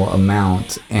normal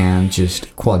amount and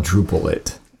just quadruple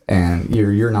it, and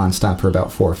you're nonstop for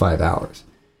about 4 or 5 hours,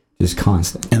 just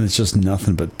constant. And it's just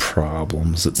nothing but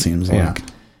problems. It seems like.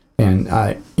 And,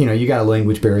 you got a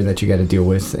language barrier that you got to deal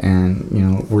with,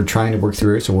 and, we're trying to work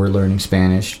through it, so we're learning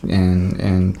Spanish,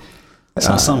 and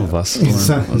some of us.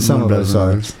 Some of us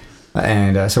are.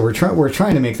 And so we're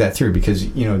trying to make that through, because,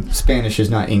 Spanish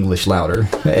is not English louder,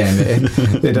 and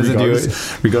it doesn't do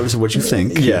it. Regardless of what you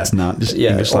think, it's not just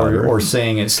English louder. Or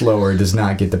saying it slower does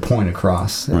not get the point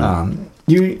across. Right.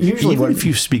 Usually even if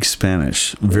you speak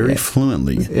Spanish very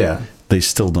fluently, they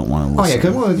still don't want to listen.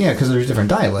 Because there's different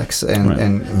dialects, and I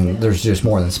mean, there's just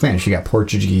more than Spanish. You got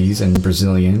Portuguese and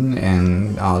Brazilian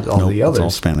and all the others. It's all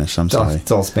Spanish. I'm sorry.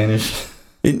 It's all Spanish.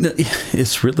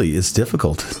 It's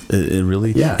difficult. It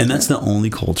really, and that's the only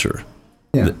culture.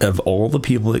 Yeah. Of all the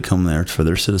people that come there for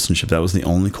their citizenship, that was the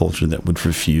only culture that would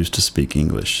refuse to speak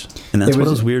English, and that's what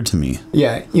was weird to me.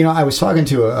 Yeah, I was talking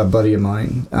to a buddy of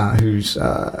mine who's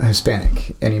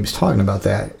Hispanic, and he was talking about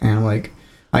that, and I'm like,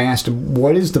 I asked him,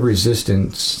 what is the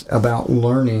resistance about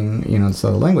learning,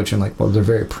 the language? And well, they're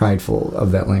very prideful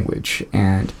of that language.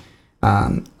 And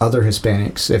other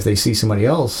Hispanics, if they see somebody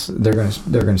else, they're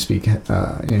gonna speak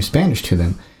Spanish to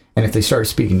them. And if they start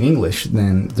speaking English,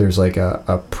 then there's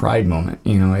a pride moment.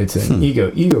 It's an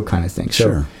ego kind of thing.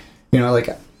 So,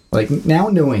 like now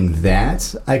knowing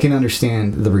that, I can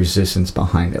understand the resistance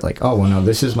behind it. Oh, well, no,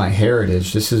 this is my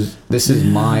heritage. This is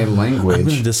my language. I'm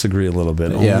going to disagree a little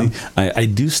bit. I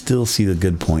do still see the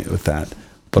good point with that.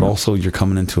 But also, you're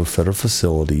coming into a federal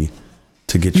facility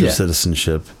to get your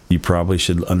citizenship. You probably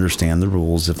should understand the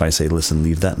rules. If I say, listen,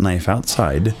 leave that knife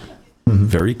outside,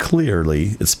 very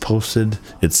clearly, it's posted,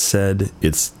 it's said,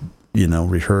 it's,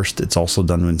 rehearsed. It's also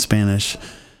done in Spanish.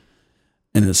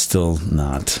 And it's still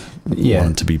not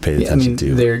one to be paid attention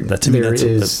to.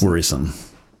 That's worrisome.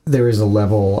 There is a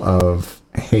level of,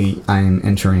 hey, I am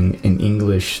entering an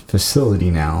English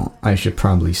facility now. I should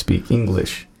probably speak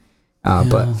English.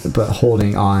 But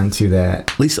holding on to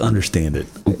that. At least understand it.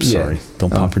 Oops, sorry.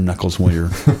 Don't pop your knuckles while you're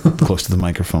close to the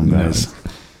microphone, guys.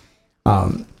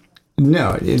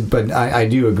 No, but I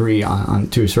do agree on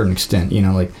to a certain extent. You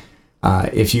know, like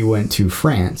if you went to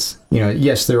France, you know,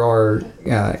 yes, there are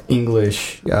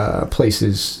English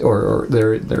places, or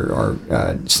there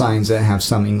are signs that have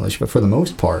some English, but for the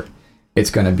most part,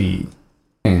 it's going to be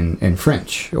in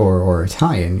French or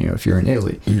Italian. You know, if you're in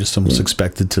Italy, you're just almost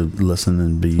expected to listen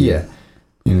and be. Yeah,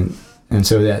 and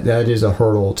so that is a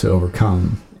hurdle to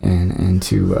overcome and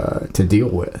to deal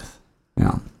with. You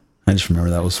know. I just remember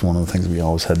that was one of the things we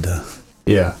always had to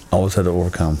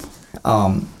overcome.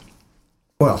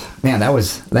 Well, man, that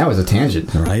was a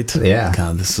tangent, right? Yeah.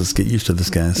 God, get used to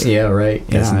this, guys. Yeah, right.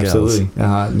 Guys yeah, absolutely.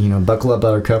 You know, buckle up,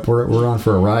 Buttercup. We're on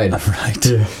for a ride. Right.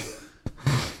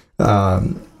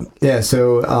 Yeah.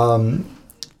 So,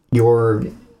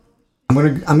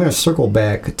 I'm gonna circle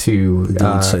back to.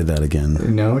 Don't say that again.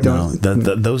 No, don't.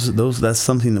 No, those that's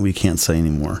something that we can't say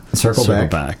anymore. Circle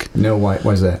back. No, why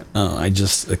is that? I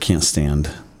can't stand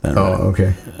that. Oh,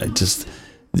 okay.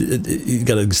 You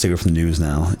got to stay away from the news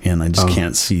now, and I just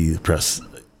can't see the press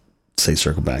say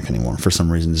circle back anymore. For some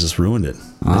reason, it's just ruined it.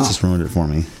 It's just ruined it for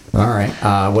me. All right.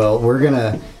 Well, we're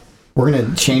gonna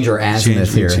change our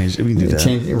azimuth here. We can do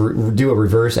that. Do a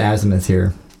reverse azimuth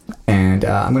here. And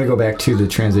I'm going to go back to the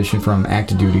transition from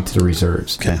active duty to the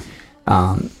reserves. Okay.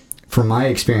 From my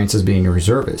experience as being a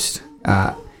reservist,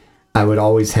 I would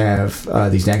always have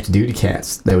these active duty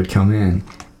cats that would come in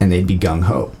and they'd be gung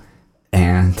ho,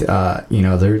 and you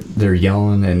know, they're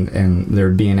yelling and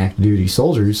they're being active duty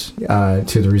soldiers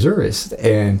to the reservists,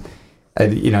 and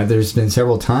you know, there's been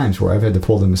several times where I've had to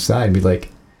pull them aside and be like,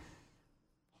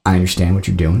 I understand what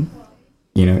you're doing,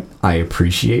 you know, I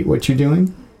appreciate what you're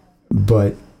doing,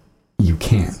 but you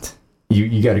can't.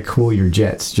 You got to cool your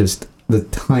jets just the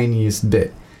tiniest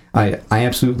bit. I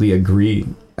absolutely agree.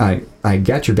 I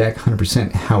got your back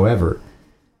 100%. However,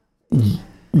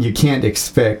 you can't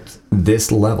expect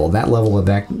that level of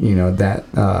that, you know,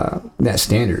 that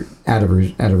standard out of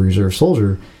a reserve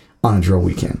soldier on a drill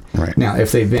weekend. Right. Now,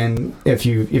 if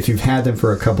you've had them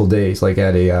for a couple days, like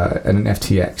at an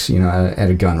FTX, you know,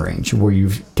 at a gun range, where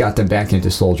you've got them back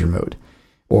into soldier mode,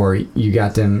 or you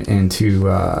got them into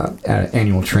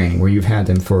annual training where you've had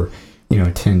them for, you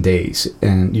know, 10 days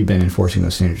and you've been enforcing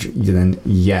those standards, then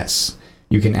yes,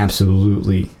 you can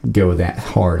absolutely go that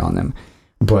hard on them.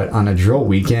 But on a drill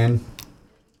weekend,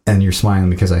 and you're smiling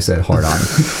because I said hard on.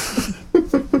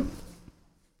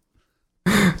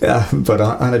 Yeah, but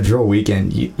on a drill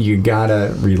weekend, you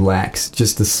gotta relax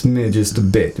just a smidge, just a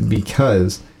bit,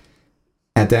 because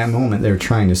at that moment, they're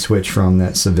trying to switch from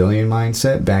that civilian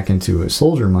mindset back into a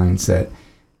soldier mindset,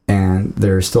 and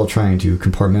they're still trying to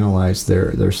compartmentalize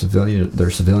their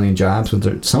civilian jobs,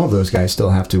 which some of those guys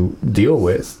still have to deal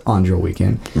with on drill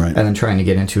weekend, right? And then trying to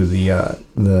get into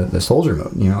the soldier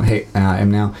mode. You know, hey, I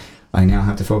now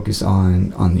have to focus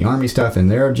on the Army stuff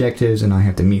and their objectives, and I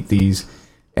have to meet these.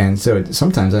 And so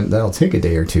sometimes that'll take a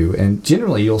day or two, and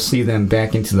generally you'll see them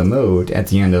back into the mode at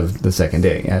the end of the second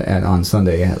day, on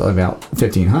Sunday at about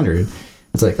 1500.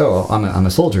 It's like, oh, I'm a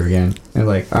soldier again, and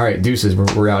like, all right, deuces,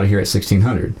 we're out of here at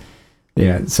 1600.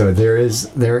 Yeah, so there is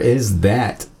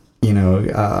that, you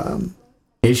know,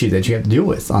 issue that you have to deal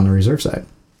with on the reserve side.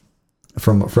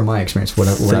 From my experience, what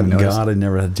I've noticed. God, I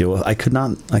never had to deal with. I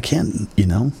can't, you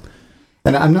know.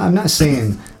 And I'm not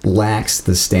saying lax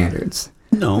the standards.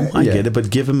 No, I get it, but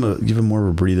give him more of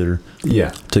a breather.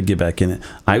 Yeah. To get back in it,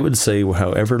 I would say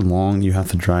however long you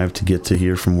have to drive to get to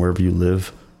here from wherever you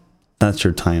live, that's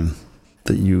your time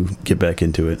that you get back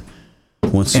into it.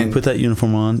 Once you put that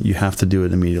uniform on, you have to do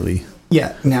it immediately.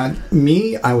 Yeah. Now,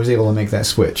 I was able to make that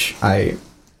switch. I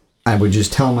would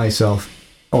just tell myself,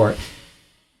 or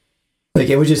like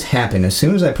it would just happen as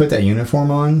soon as I put that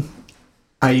uniform on.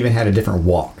 I even had a different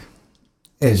walk.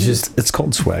 It's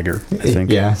called swagger, I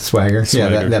think. Yeah, swagger.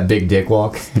 Yeah, that big dick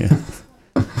walk. Yeah.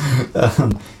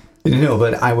 No,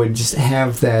 but I would just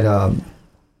have that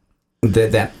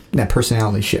that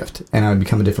personality shift, and I would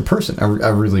become a different person. I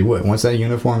really would. Once that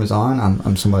uniform is on,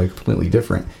 I'm somebody completely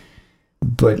different.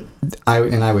 But I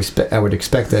would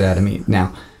expect that out of me.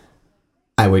 Now,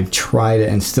 I would try to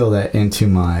instill that into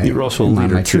my you were also a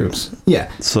leader my troops.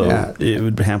 Yeah. So it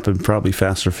would happen probably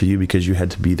faster for you because you had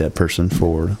to be that person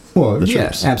for the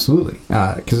troops. Absolutely.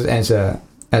 Because as a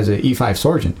E5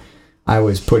 sergeant, I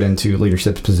was put into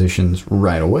leadership positions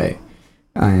right away,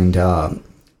 and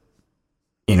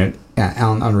you know,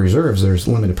 on reserves there's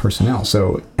limited personnel.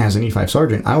 So as an E5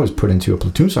 sergeant, I was put into a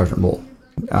platoon sergeant role.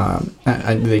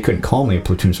 They couldn't call me a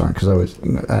platoon sergeant because I was,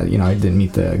 you know, I didn't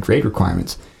meet the grade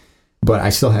requirements. But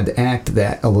I still had to act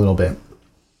that a little bit,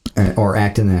 or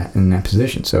act in that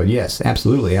position. So yes,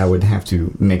 absolutely, I would have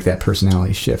to make that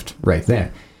personality shift right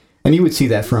there. And you would see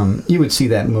that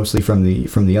mostly from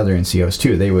the other NCOs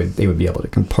too. They would be able to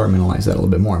compartmentalize that a little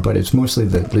bit more. But it's mostly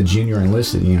the junior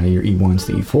enlisted, your E1s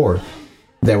to E4,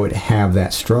 that would have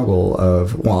that struggle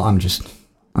of, well, I'm just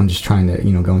trying to,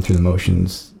 going through the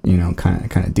motions,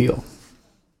 kind of deal.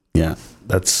 Yeah,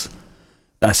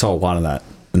 I saw a lot of that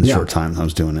in the short time I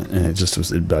was doing it, and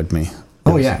it bugged me.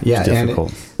 Oh yeah,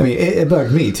 difficult. And it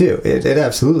bugged me too. It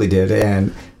absolutely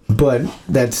did, but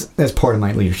that's part of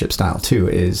my leadership style too.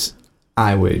 Is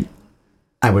I would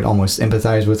almost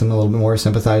empathize with them a little bit more,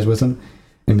 sympathize with them,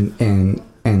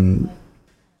 and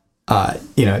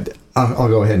I'll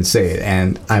go ahead and say it,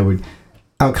 and I would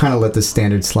kind of let the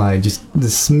standard slide just the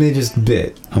smidgest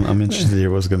bit. I'm interested to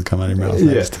hear what's going to come out of your mouth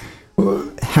next.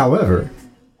 However,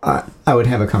 I would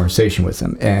have a conversation with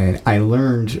them, and I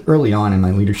learned early on in my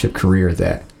leadership career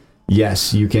that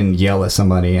yes, you can yell at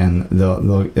somebody and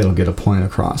it'll get a point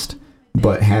across,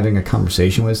 but having a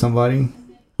conversation with somebody,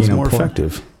 it's more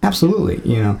effective. Absolutely,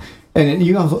 and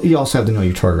you also have to know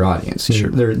your target audience.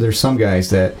 Sure. There's some guys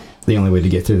that the only way to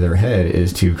get through their head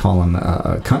is to call them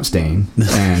a cunt stain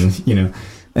and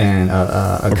and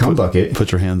a cum bucket.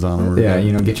 Put your hands on them. Yeah,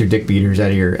 get your dick beaters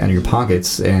out of your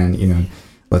pockets and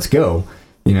let's go.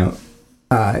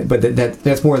 But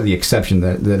that's more of the exception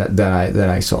that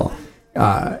I saw.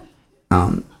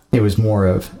 It was more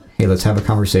of, hey, let's have a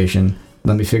conversation.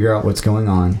 Let me figure out what's going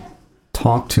on.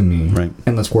 Talk to me, right,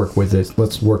 and let's work with it.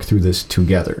 Let's work through this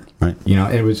together. Right.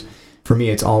 It was, for me,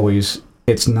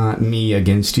 it's not me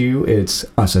against you. It's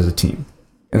us as a team,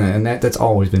 and that's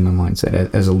always been my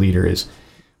mindset as a leader is,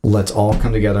 let's all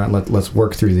come together and let's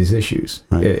work through these issues.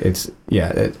 Right. It's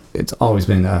always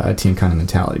been a team kind of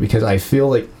mentality, because I feel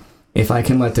like if I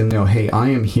can let them know, hey, I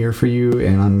am here for you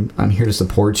and I'm here to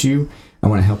support you. I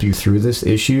want to help you through this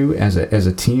issue as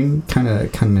a team kind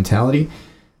of mentality.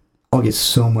 I'll get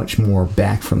so much more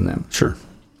back from them. Sure.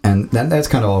 And that's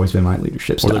kind of always been my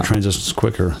leadership style. Or the transition's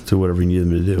quicker to whatever you need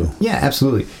them to do. Yeah,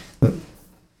 absolutely.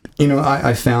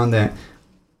 I found that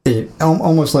it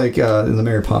almost like the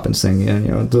Mary Poppins thing,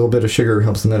 a little bit of sugar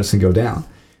helps the medicine go down.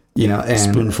 And a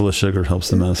spoonful of sugar helps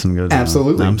the medicine go down.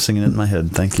 Absolutely. I'm singing it in my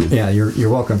head. Thank you. Yeah, you're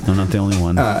welcome. I'm not the only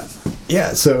one.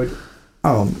 So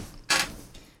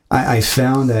I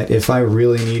found that if I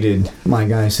really needed my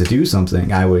guys to do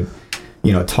something, I would,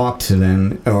 talk to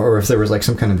them, or if there was like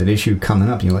some kind of an issue coming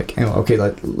up, okay,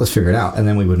 let's figure it out. And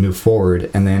then we would move forward,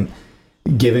 and then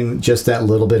giving just that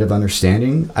little bit of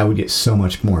understanding, I would get so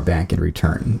much more back in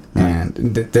return. Right.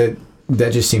 And that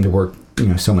just seemed to work,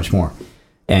 so much more.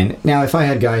 And now if I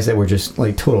had guys that were just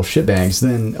like total shitbags,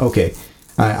 then okay,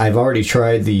 I've already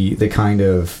tried the kind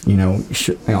of,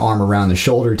 arm around the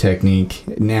shoulder technique.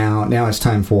 Now it's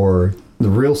time for the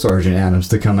real Sergeant Adams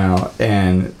to come out,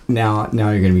 and now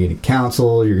you're going to be getting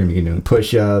counsel, you're going to be doing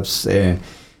push-ups, and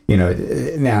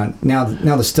now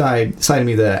the side of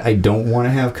me that I don't want to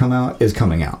have come out is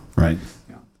coming out. Right.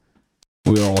 Yeah.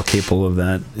 We're all capable of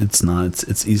that.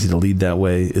 It's easy to lead that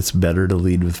way. It's better to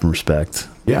lead with respect.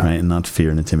 Yeah. Right. And not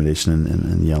fear and intimidation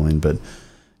and yelling. But,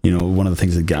 one of the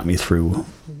things that got me through,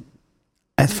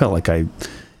 I felt like I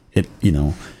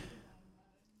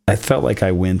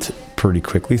went pretty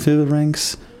quickly through the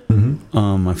ranks.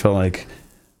 Mm-hmm. I felt like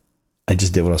I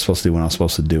just did what I was supposed to do when I was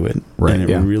supposed to do it. Right. And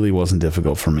it really wasn't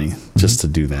difficult for me just to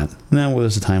do that. Now,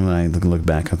 there's a time when I look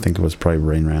back, I think it was probably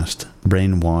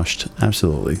brainwashed.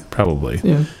 Absolutely. Probably.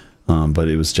 Yeah. But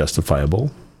it was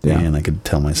justifiable. Yeah. And I could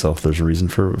tell myself there's a reason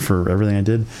for everything I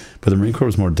did. But the Marine Corps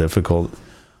was more difficult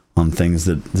on things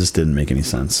that just didn't make any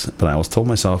sense. But I always told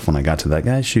myself when I got to that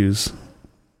guy's shoes,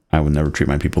 I would never treat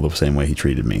my people the same way he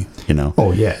treated me,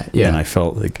 Oh, yeah, yeah. And I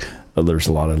felt like there's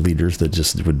a lot of leaders that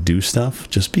just would do stuff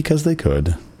just because they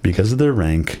could, because of their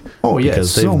rank. Oh, yeah,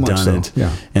 because they've so much done so. it.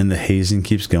 Yeah. And the hazing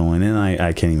keeps going. And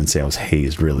I can't even say I was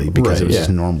hazed, really, because it was just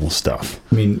normal stuff.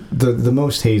 I mean, the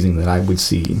most hazing that I would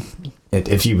see,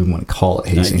 if you would want to call it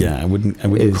hazing. I wouldn't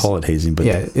call it hazing, but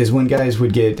is when guys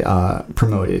would get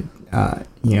promoted.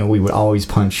 We would always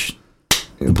punch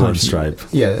the blood stripe.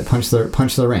 Yeah, punch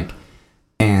their rank.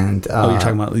 And you're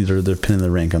talking about they're pinning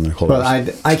the rank on their clothes.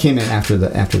 Well, I came in after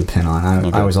the pin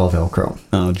on. I was all Velcro.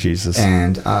 Oh, Jesus.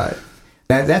 And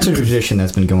that's a tradition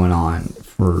that's been going on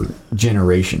for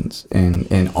generations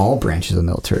in all branches of the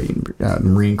military,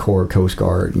 Marine Corps, Coast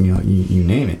Guard, you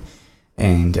name it.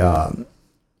 And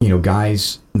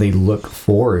guys, they look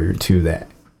forward to that.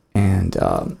 And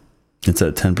it's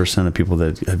that 10% of people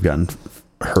that have gotten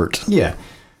hurt. Yeah,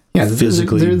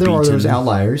 physically. There are those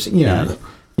outliers.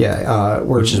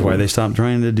 Which is why they stopped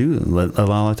trying to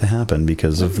allow it to happen,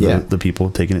 because of the people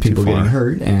taking it too far. People getting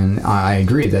hurt, and I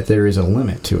agree that there is a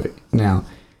limit to it. Now,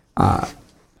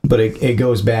 but it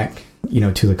goes back,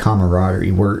 to the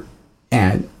camaraderie where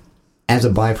and as a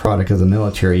byproduct of the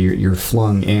military, you're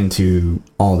flung into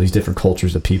all these different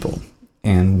cultures of people.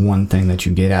 And one thing that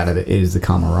you get out of it is the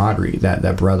camaraderie,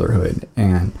 that brotherhood.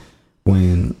 And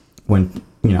when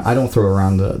I don't throw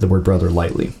around the word brother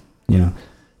lightly.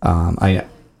 I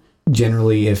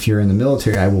generally, if you're in the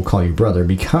military, I will call you brother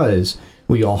because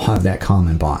we all have that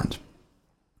common bond.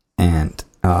 And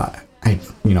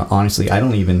honestly, I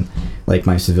don't even, like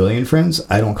my civilian friends,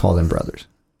 I don't call them brothers.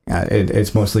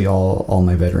 It's mostly all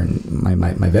my veteran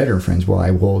my veteran friends. Well,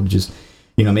 I will just,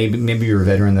 maybe you're a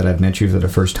veteran that I've met you for the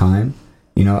first time.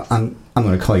 I'm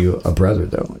going to call you a brother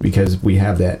though, because we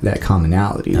have that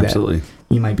commonality. Absolutely. That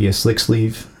you might be a slick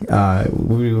sleeve.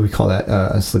 We call that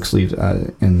a slick sleeve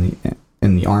in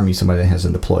the Army. Somebody that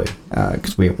hasn't deployed,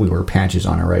 because we wear patches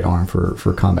on our right arm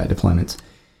for combat deployments.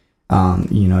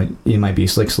 You might be a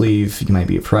slick sleeve, you might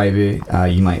be a private,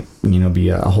 you might, be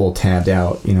a whole tabbed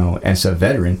out, as a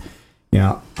veteran.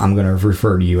 I'm going to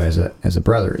refer to you as a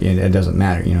brother. It doesn't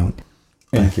matter,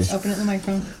 Thank you. Open the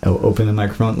microphone. Oh, open the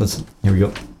microphone. Here we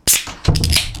go.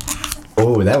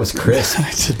 Oh, that was crisp. I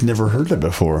just never heard it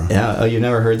before. Yeah. Oh, you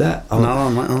never heard that? Oh, Not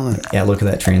on my own. yeah. Look at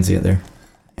that transient there.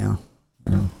 Yeah.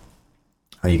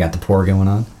 Oh, you got the pour going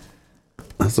on?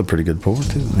 That's a pretty good pour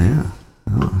too. Yeah.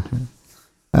 Oh.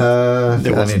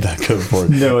 It wasn't that good for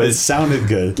it. No, it sounded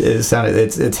good. It sounded.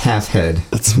 It's half head.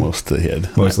 It's mostly head.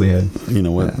 Mostly head. You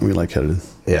know what? Yeah. We like headed.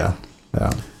 Yeah.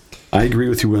 Yeah. I agree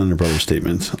with you on your brother's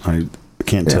statement. I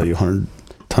can't tell you 100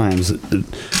 times that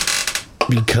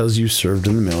because you served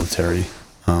in the military.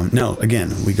 No,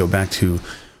 again, we go back to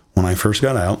when I first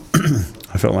got out.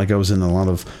 I felt like I was in a lot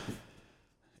of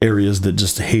areas that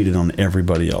just hated on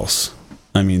everybody else.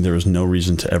 I mean, there was no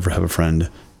reason to ever have a friend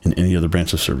in any other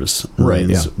branch of service.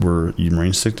 Marines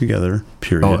Marines stick together,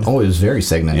 period. Oh, it was very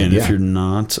segmented. And if you're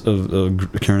not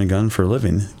carrying a gun for a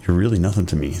living, you're really nothing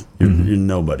to me. You're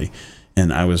nobody.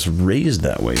 And I was raised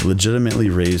that way, legitimately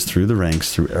raised through the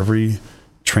ranks, through every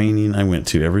training I went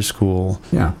to, every school.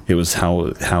 Yeah. It was how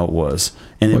it was.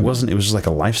 And it was just like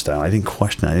a lifestyle. I didn't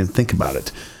question it. I didn't think about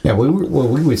it. Yeah, we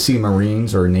would see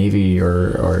Marines or Navy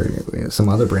or some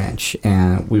other branch,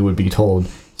 and we would be told,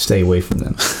 stay away from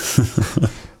them.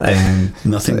 And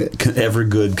nothing ever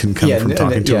good can come from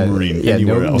talking to a Marine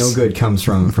anywhere else. No good comes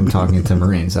from talking to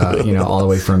Marines. All the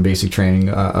way from basic training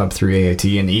up through AIT,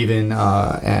 and even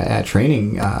at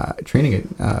training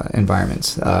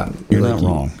environments. You're not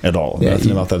wrong at all. Yeah,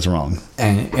 Nothing about that's wrong.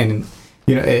 And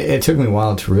it took me a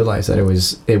while to realize that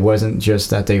it wasn't just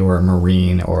that they were a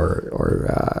Marine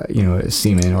or a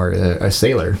seaman or a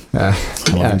sailor. I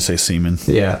can say seaman.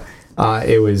 Yeah,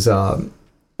 it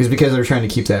was because they were trying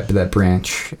to keep that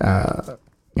branch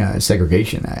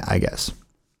segregation, I guess.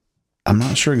 I'm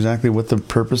not sure exactly what the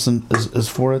purpose is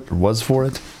for it, or was for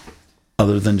it,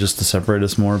 other than just to separate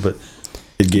us more, but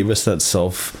it gave us that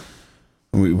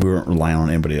we weren't relying on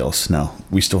anybody else. No,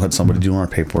 we still had somebody doing our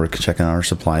paperwork, checking out our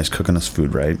supplies, cooking us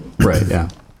food, right? Right, yeah.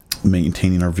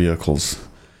 Maintaining our vehicles.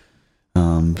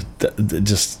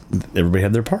 Just everybody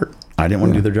had their part. I didn't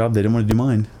want to do their job. They didn't want to do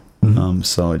mine. Mm-hmm.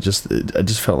 So I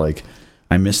just felt like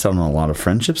I missed out on a lot of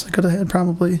friendships I could have had,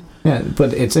 probably. Yeah,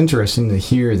 but it's interesting to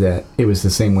hear that it was the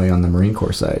same way on the Marine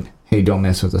Corps side. Hey, don't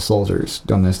mess with the soldiers.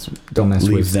 Don't mess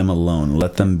Leave them alone.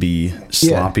 Let them be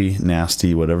sloppy,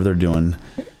 nasty, whatever they're doing.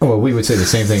 Well, we would say the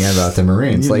same thing about the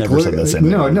Marines. You never said that same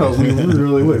thing. No, we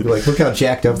really would. Like, look how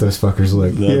jacked up those fuckers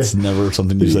look. That's never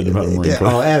something you said about a Marine Corps.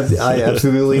 Oh, I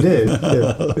absolutely did.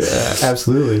 Yeah,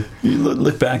 absolutely. You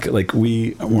look back, like,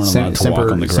 we weren't allowed to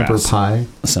walk on the grass.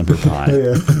 Semper Pi.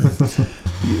 Yeah.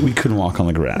 We couldn't walk on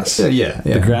the grass. Yeah.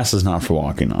 The grass is not for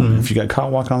walking on. If you got caught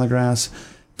walking on the grass,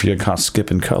 if you got caught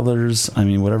skipping colors, I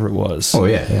mean, whatever it was. Oh,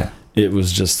 yeah. It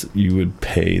was just, you would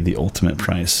pay the ultimate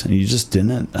price. And you just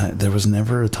didn't, there was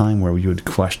never a time where you would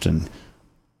question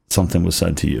something was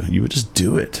said to you. You would just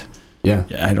do it. Yeah.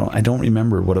 I don't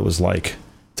remember what it was like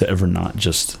to ever not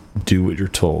just do what you're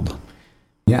told.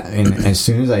 Yeah, and as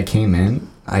soon as I came in,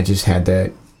 I just had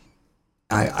that,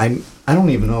 I don't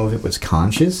even know if it was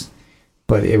conscious,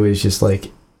 but it was just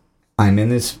like, I'm in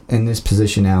this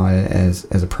position now as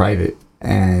a private,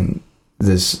 and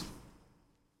this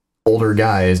older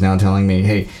guy is now telling me,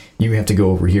 hey, you have to go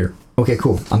over here. Okay,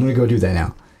 cool. I'm going to go do that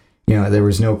now. There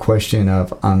was no question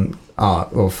of,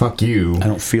 well, fuck you. I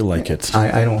don't feel like it.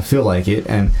 I don't feel like it.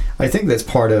 And I think that's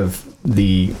part of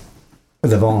the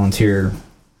volunteer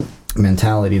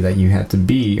mentality that you have to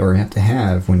be or have to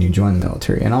have when you join the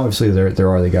military. And obviously there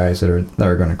are the guys that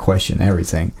are going to question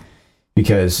everything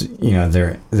because,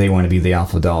 they want to be the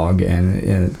alpha dog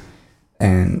and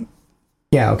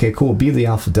yeah, okay, cool. Be the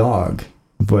alpha dog,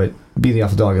 but be the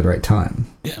alpha dog at the right time.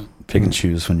 Yeah. Pick and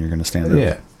choose when you're going to stand up.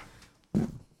 Yeah.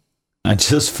 I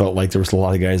just felt like there was a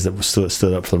lot of guys that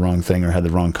stood up for the wrong thing or had the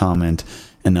wrong comment,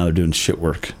 and now they're doing shit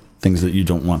work, things that you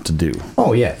don't want to do.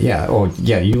 Oh yeah.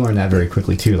 You learn that very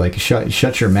quickly too. Like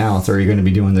shut your mouth, or you're going to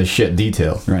be doing this shit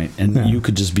detail. Right, and you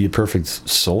could just be a perfect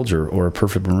soldier or a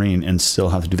perfect Marine and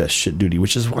still have to do that shit duty,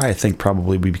 which is why I think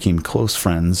probably we became close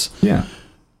friends. Yeah.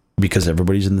 Because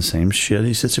everybody's in the same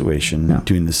shitty situation,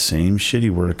 doing the same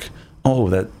shitty work. Oh,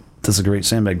 that's a great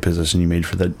sandbag position you made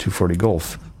for that 240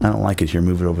 Golf. I don't like it here.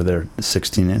 Move it over there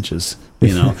 16 inches,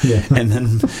 you know, and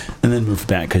then move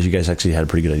back because you guys actually had a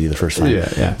pretty good idea the first time.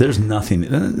 Yeah. There's nothing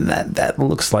that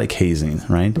looks like hazing,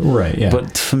 right? Right. Yeah.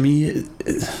 But for me,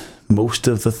 most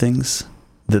of the things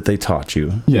that they taught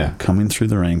you, coming through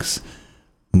the ranks,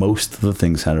 most of the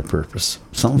things had a purpose.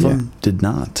 Some of them did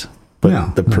not,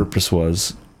 but the purpose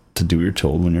was to do what you're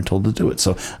told when you're told to do it.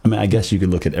 So, I mean, I guess you could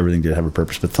look at everything to have a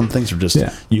purpose, but some things are just,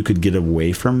 you could get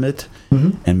away from it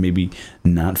and maybe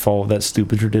not follow that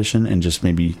stupid tradition and just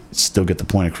maybe still get the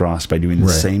point across by doing the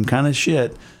same kind of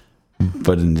shit,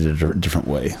 but in a different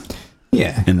way.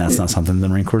 Yeah. And that's not something the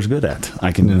Marine Corps is good at.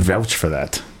 I can vouch for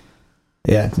that.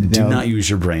 Yeah. Do not use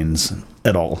your brains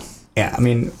at all. Yeah. I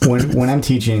mean, when I'm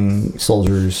teaching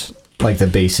soldiers like the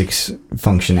basics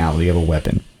functionality of a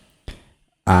weapon,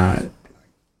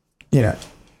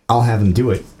 I'll have them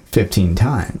do it 15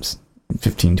 times,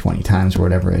 15, 20 times, or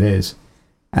whatever it is.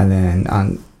 And then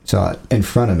in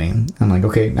front of me, I'm like,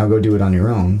 okay, now go do it on your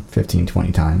own 15,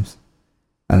 20 times.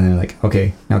 And then they're like,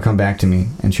 okay, now come back to me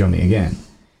and show me again.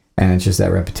 And it's just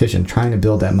that repetition, trying to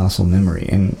build that muscle memory.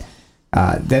 And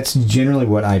that's generally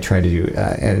what I try to do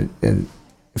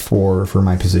for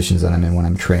my positions that I'm in when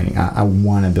I'm training. I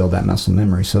want to build that muscle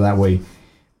memory so that way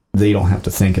they don't have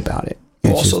to think about it.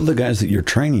 Also, the guys that you're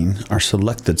training are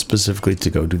selected specifically to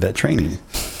go do that training.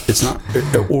 It's not,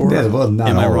 or not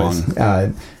am always. I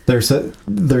wrong?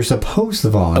 They're supposed to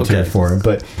volunteer for it,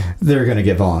 but they're going to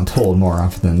get voluntold more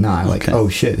often than not. Like, oh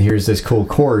shit, here's this cool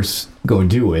course, go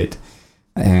do it.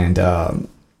 And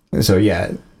so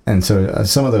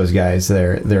some of those guys,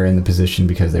 they're in the position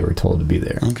because they were told to be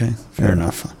there. Okay, fair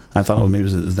enough. I thought maybe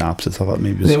it was the opposite. I thought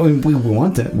maybe it was... we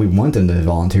want them to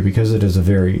volunteer because it is a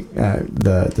very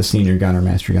the senior gunner,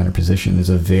 master gunner position is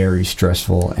a very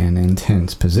stressful and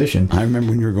intense position. I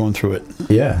remember when you were going through it.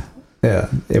 Yeah,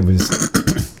 it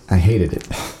was. I hated it,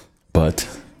 but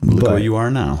look where you are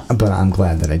now. But I'm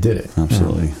glad that I did it.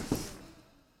 Absolutely.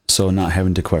 So not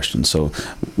having to question. So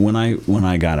when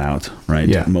I got out,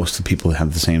 right? Most of the people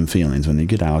have the same feelings. When they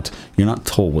get out, you're not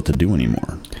told what to do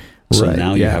anymore. So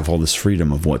now you have all this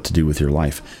freedom of what to do with your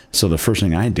life. So the first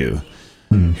thing I do,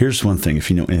 here's one thing. If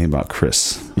you know anything about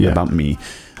Chris, about me,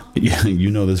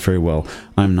 you know this very well.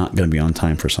 I'm not going to be on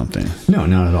time for something. No,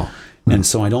 not at all. No. And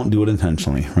so I don't do it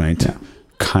intentionally, right? Yeah.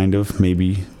 Kind of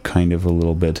a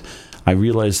little bit. I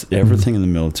realized everything in the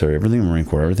military, everything in the Marine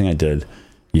Corps, everything I did,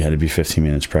 you had to be 15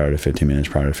 minutes prior to 15 minutes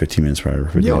prior to 15 minutes prior to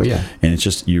 15 minutes. Yeah. And it's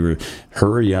just, you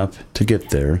hurry up to get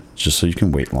there just so you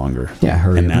can wait longer. Yeah,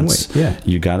 hurry up and wait. Yeah.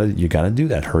 You gotta do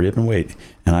that. Hurry up and wait.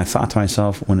 And I thought to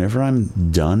myself, whenever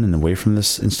I'm done and away from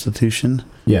this institution,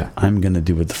 I'm going to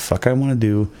do what the fuck I want to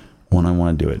do when I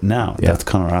want to do it. Now, that's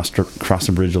kind of cross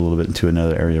the bridge a little bit into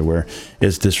another area where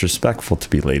it's disrespectful to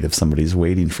be late if somebody's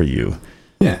waiting for you.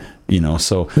 Yeah.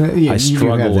 So I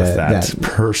struggle with that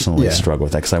personally, struggle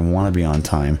with that because I want to be on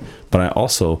time, but I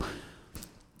also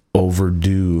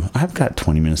overdo. I've got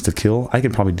 20 minutes to kill. I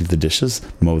could probably do the dishes,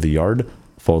 mow the yard,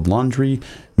 fold laundry,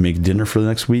 make dinner for the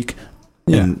next week.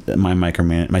 And my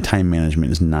time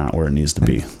management is not where it needs to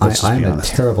be. I'm a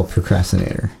terrible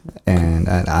procrastinator, and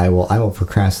I will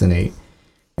procrastinate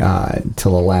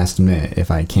till the last minute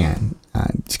if I can,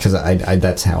 because I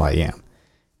that's how I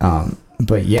am.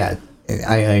 But yeah.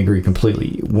 I agree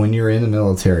completely. When you're in the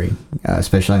military,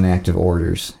 especially in active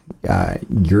orders,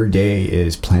 your day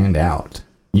is planned out.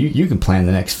 You can plan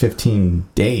the next 15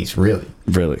 days, really.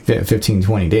 15,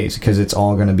 20 days, because it's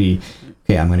all going to be,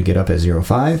 okay, I'm going to get up at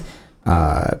 05,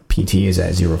 PT is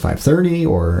at 05:30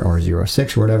 or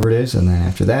 06 or whatever it is, and then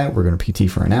after that, we're going to PT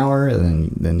for an hour, and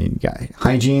then you got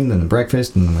hygiene, then the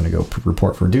breakfast, and I'm going to go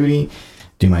report for duty,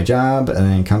 do my job, and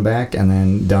then come back, and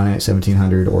then done at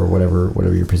 1700 or whatever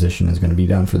your position is going to be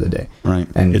done for the day. Right.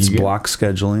 And it's block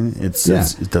scheduling.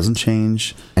 It doesn't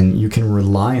change. And you can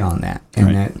rely on that.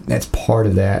 And that's part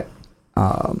of that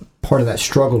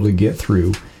struggle to get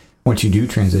through once you do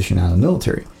transition out of the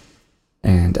military.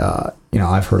 And,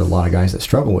 I've heard a lot of guys that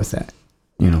struggle with that,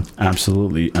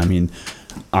 Absolutely. I mean,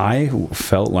 I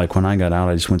felt like when I got out,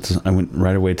 I went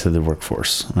right away to the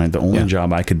workforce. Right? The only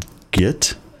job I could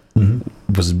get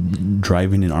was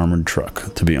driving an armored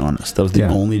truck, to be honest. That was the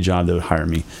only job that would hire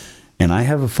me. And I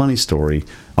have a funny story.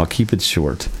 I'll keep it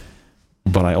short.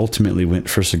 But I ultimately went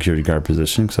for security guard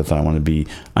position because I thought I wanted to be,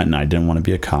 and I didn't want to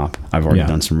be a cop. I've already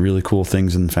done some really cool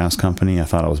things in Fast Company. I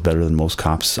thought I was better than most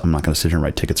cops. I'm not going to sit here and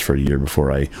write tickets for a year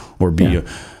or be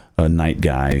a night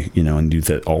guy, and do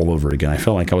that all over again. I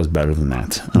felt like I was better than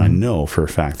that. And I know for a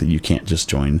fact that you can't just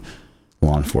join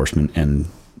law enforcement and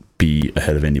be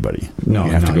ahead of anybody. No,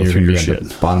 you have to go through your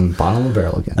shit. Bottom of the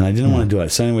barrel again. And I didn't want to do it.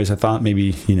 So anyways, I thought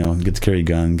maybe, get to carry a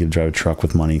gun, get to drive a truck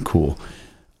with money. Cool.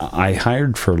 I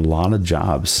hired for a lot of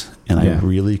jobs and I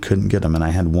really couldn't get them. And I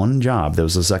had one job that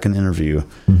was the second interview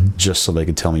just so they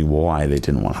could tell me why they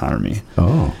didn't want to hire me.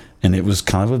 Oh. And it was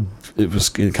kind of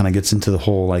it kind of gets into the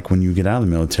whole, like when you get out of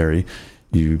the military,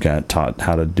 you got taught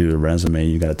how to do a resume,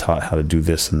 you got taught how to do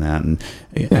this and that. And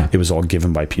it was all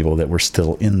given by people that were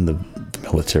still in the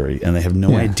military and they have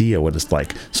no idea what it's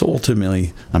like. So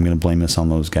ultimately, I'm going to blame this on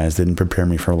those guys. They didn't prepare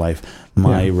me for life.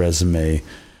 My resume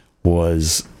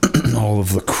was all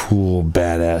of the cool,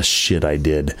 badass shit I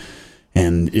did.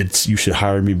 And you should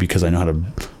hire me because I know how to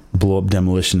blow up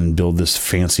demolition and build this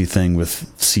fancy thing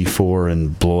with C4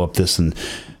 and blow up this. And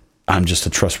I'm just a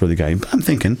trustworthy guy. I'm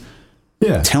thinking,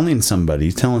 telling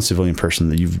a civilian person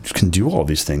that you can do all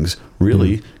these things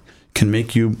really can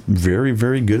make you very,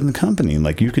 very good in the company.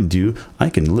 Like I'm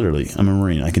a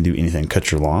Marine. I can do anything.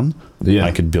 Cut your lawn. Yeah.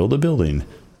 I could build a building.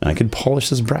 I could polish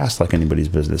this brass like anybody's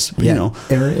business. But,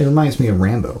 It reminds me of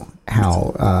Rambo,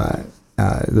 how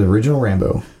the original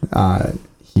Rambo,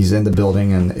 he's in the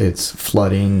building and it's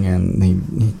flooding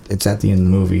and it's at the end of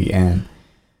the movie and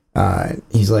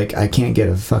he's like, I can't get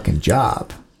a fucking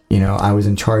job. I was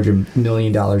in charge of $1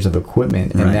 million of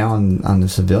equipment and now on the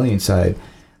civilian side,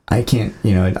 I can't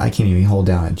even hold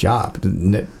down a job.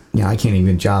 I can't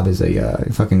even job as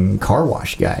a fucking car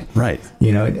wash guy. Right.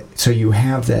 So you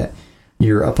have that.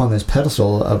 You're up on this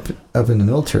pedestal up in the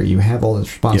military. You have all this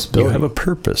responsibility. You have a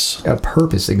purpose. A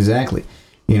purpose, exactly.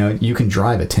 You can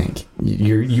drive a tank.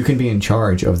 You can be in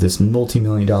charge of this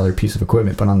multi-million-dollar piece of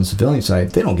equipment, but on the civilian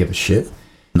side, they don't give a shit.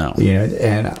 No.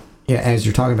 And as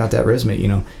you're talking about that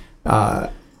resume, I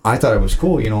thought it was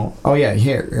cool. Here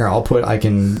I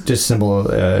can just symbol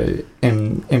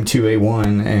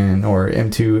M2A1 or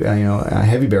M2 a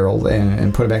heavy barrel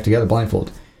and put it back together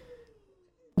blindfold.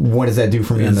 What does that do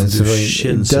for me on the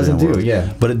civilian? It doesn't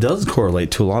do, But it does correlate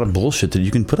to a lot of bullshit that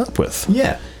you can put up with.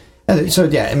 Yeah. So,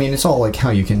 it's all like how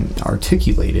you can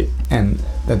articulate it, and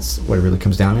that's what it really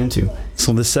comes down into.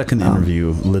 So the second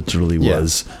interview literally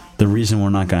was, the reason we're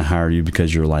not going to hire you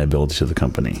because you're a liability to the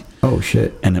company. Oh,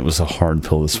 shit. And it was a hard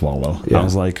pill to swallow. Yeah. I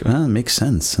was like, it makes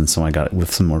sense. And so I got it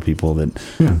with some more people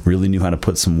that really knew how to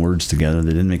put some words together.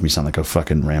 They didn't make me sound like a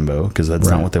fucking Rambo, because that's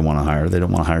not what they want to hire. They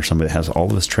don't want to hire somebody that has all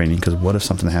this training, because what if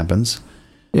something happens?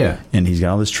 Yeah. And he's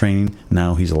got all this training.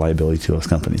 Now he's a liability to this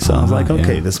company. So I was like,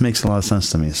 okay, this makes a lot of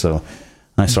sense to me. So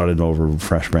I started over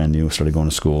fresh, brand new, started going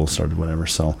to school, started whatever.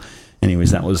 So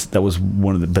anyways, that was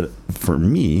one of the, but for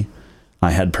me, I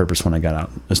had purpose when I got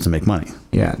out, is to make money.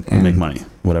 Yeah. And make money.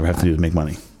 Whatever I have to do is make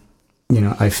money.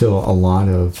 I feel a lot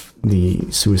of the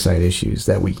suicide issues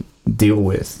that we deal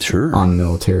with on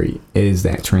military is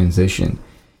that transition.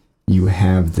 You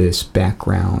have this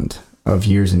background of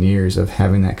years and years of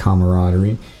having that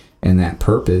camaraderie and that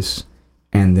purpose,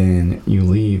 and then you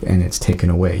leave and it's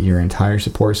taken away. Your entire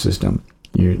support system,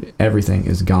 everything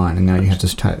is gone, and now you have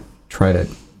to try to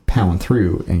pound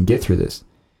through and get through this.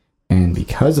 And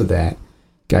because of that,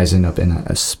 guys end up in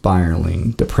a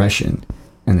spiraling depression,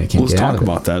 and they can't get out of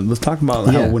it. Let's talk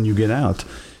about how when you get out,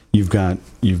 you've got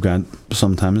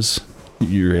sometimes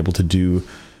you're able to do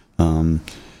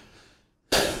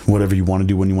whatever you want to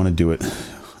do when you want to do it.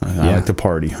 I like to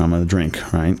party. I'm going to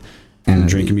drink, right? And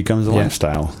drinking becomes a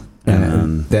lifestyle.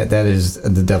 And that is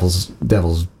the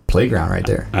devil's playground right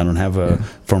there. I don't have a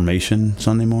formation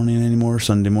Sunday morning anymore.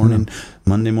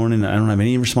 Monday morning, I don't have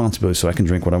any responsibility, so I can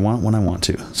drink what I want when I want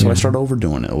to. So I start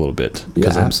overdoing it a little bit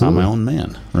because I'm my own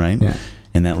man, right? Yeah.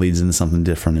 And that leads into something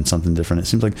different. It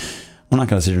seems like we're not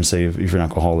going to sit here and say if you're an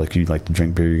alcoholic, you like to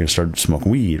drink beer, you're going to start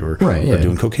smoking weed or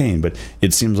doing cocaine. But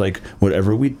it seems like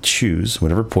whatever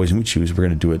poison we choose, we're going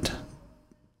to do it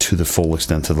to the full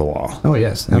extent of the law. Oh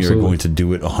yes, absolutely. We are going to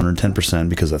do it 110%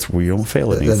 because we don't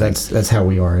fail at anything. That's how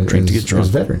we are. Drink to get drunk. As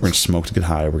veterans. We're going to smoke to get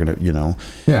high. We're going to, no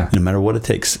matter what it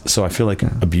takes. So I feel like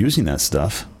abusing that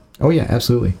stuff. Oh yeah,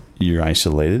 absolutely. You're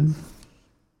isolated.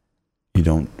 You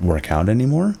don't work out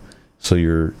anymore. So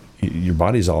your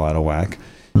body's all out of whack.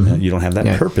 Mm-hmm. You don't have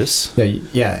that purpose.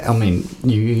 Yeah. I mean,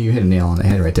 you hit a nail on the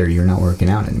head right there. You're not working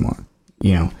out anymore.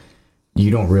 You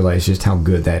don't realize just how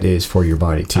good that is for your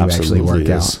body to actually work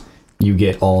out. You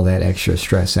get all that extra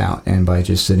stress out, and by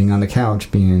just sitting on the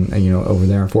couch, being over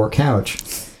there on Fort Couch,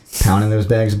 pounding those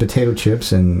bags of potato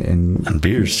chips and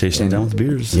beers, chasing it down with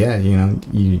beers. Yeah,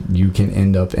 you can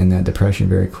end up in that depression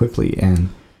very quickly. And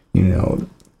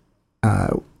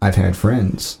I've had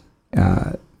friends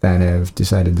that have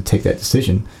decided to take that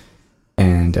decision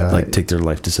and take their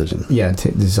life decision. Yeah,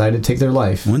 decided to take their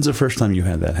life. When's the first time you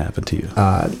had that happen to you?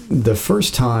 The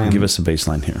first time. Give us a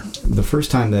baseline here. The first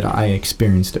time that I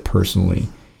experienced it personally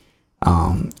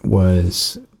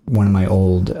was one of my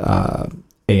old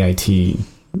AIT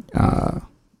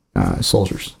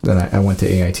soldiers that I went to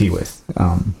AIT with,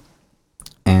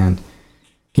 and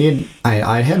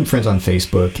I had friends on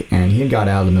Facebook, and he had got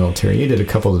out of the military. He did a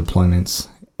couple of deployments,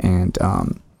 and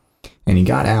he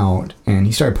got out, and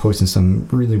he started posting some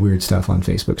really weird stuff on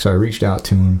Facebook. So I reached out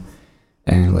to him,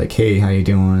 and like, hey, how you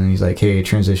doing? And he's like, hey,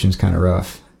 transition's kind of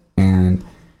rough, and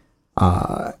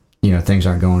things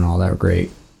aren't going all that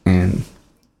great, and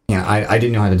I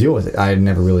didn't know how to deal with it. I had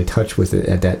never really touched with it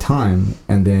at that time,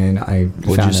 and then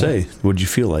What'd you say? What'd you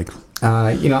feel like?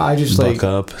 I just buck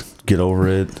up, get over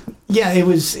it. Yeah, it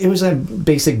was a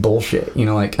basic bullshit.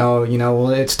 Well,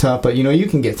 it's tough, but you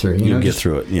can get through it. You get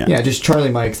through it. Yeah. Yeah, just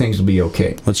Charlie Mike, things will be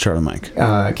okay. What's Charlie Mike?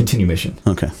 Continue mission.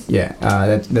 Okay. Yeah,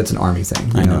 that's an Army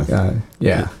thing. I know.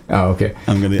 Yeah. Oh, okay.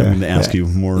 I'm gonna ask you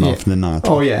more often than not.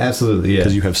 Oh yeah, absolutely. Yeah.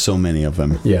 Because you have so many of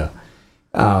them. Yeah.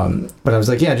 But I was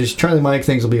like, yeah, just Charlie Mike,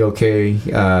 things will be okay.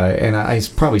 And I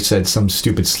probably said some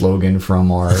stupid slogan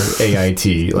from our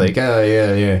AIT, like, oh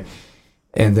yeah.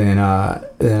 And then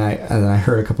I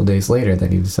heard a couple days later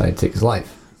that he decided to take his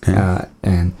life. Okay.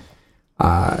 And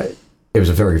it was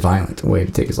a very violent way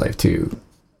to take his life too.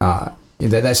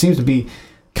 That seems to be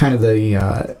kind of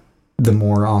the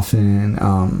more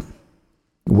often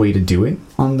way to do it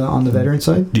on the veteran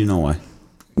side. Do you know why?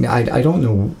 I don't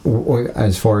know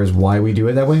as far as why we do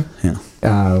it that way. Yeah.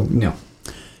 No.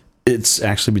 It's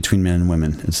actually between men and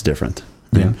women. It's different.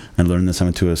 Right? Yeah. I learned this. I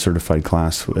went to a certified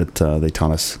class. They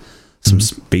taught us some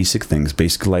basic things,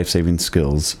 basic life-saving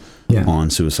skills on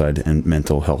suicide and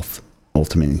mental health.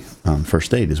 Ultimately,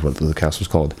 first aid is what the class was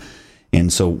called.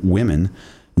 And so women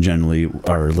generally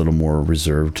are a little more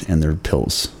reserved in their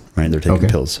pills, right? They're taking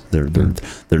pills.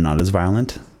 They're not as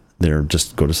violent. They're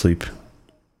just go to sleep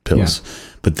pills. Yeah.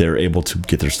 But they're able to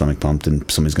get their stomach pumped and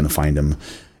somebody's going to find them.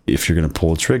 If you're going to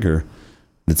pull a trigger,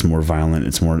 it's more violent.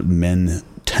 It's more men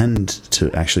tend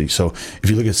to actually. So if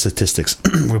you look at statistics,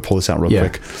 we'll pull this out real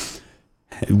quick.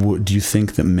 Do you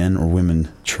think that men or women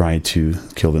try to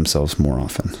kill themselves more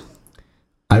often?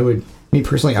 Me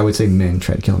personally, I would say men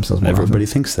try to kill themselves more Everybody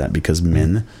often. thinks that because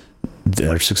men,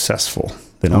 they're successful.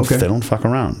 They don't fuck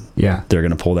around. Yeah. They're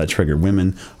going to pull that trigger.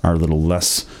 Women are a little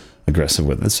less aggressive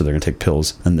with it, so they're going to take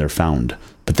pills and they're found.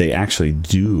 But they actually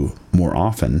do more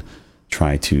often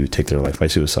try to take their life by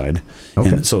suicide. Okay.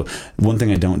 And so one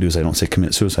thing I don't do is I don't say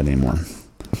commit suicide anymore.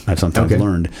 I've sometimes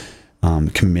learned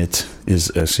commit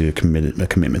is actually a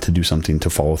commitment to do something, to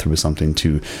follow through with something,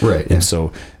 and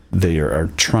so they are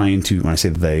trying to, when I say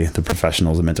the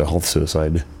professionals in mental health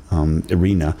suicide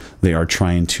arena, they are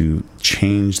trying to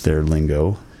change their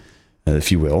lingo,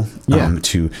 if you will,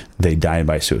 to they die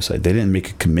by suicide. They didn't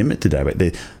make a commitment to die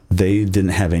by they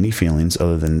didn't have any feelings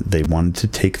other than they wanted to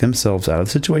take themselves out of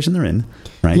the situation they're in,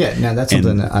 right? Yeah, now that's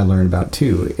something that I learned about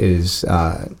too, is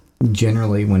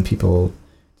generally when people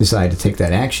decide to take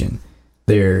that action,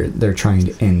 they're trying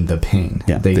to end the pain.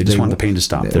 Yeah, they just want the pain to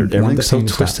stop. Everything's so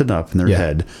twisted up in their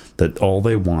head that all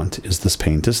they want is this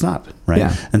pain to stop, right?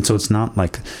 Yeah. And so it's not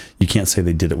like, you can't say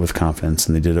they did it with confidence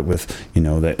and they did it with,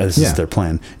 that this is their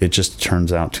plan. It just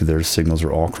turns out to their signals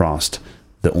are all crossed.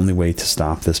 The only way to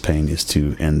stop this pain is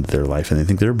to end their life, and they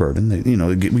think they're a burden. We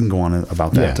can go on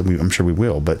about that. Yeah. I'm sure we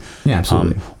will, but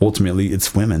absolutely. Ultimately,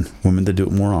 it's women that do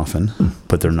it more often,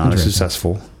 but they're not as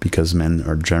successful because men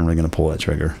are generally going to pull that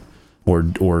trigger,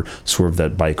 or swerve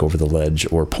that bike over the ledge,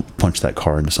 or punch that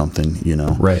car into something.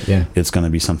 Right? Yeah. It's going to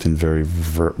be something very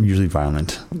usually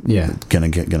violent. Yeah.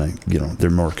 They're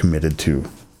more committed to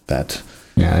that.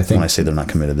 Yeah, I think when I say they're not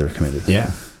committed, they're committed.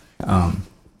 Yeah.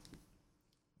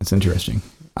 That's interesting.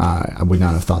 I would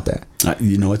not have thought that.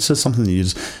 It's just something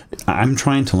that I'm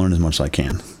trying to learn as much as I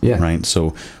can. Yeah. Right.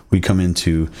 So we come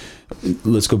into,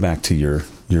 let's go back to your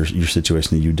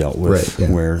situation that you dealt with,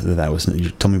 where that was.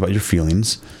 Tell me about your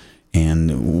feelings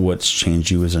and what's changed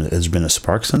you. Has there been a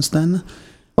spark since then?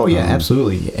 Oh yeah,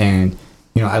 absolutely. And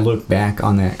I look back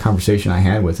on that conversation I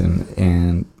had with him,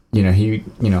 and he,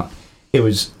 it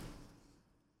was.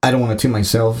 I don't want to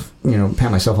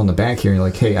pat myself on the back here,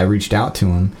 like, hey, I reached out to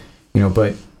him,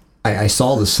 but I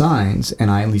saw the signs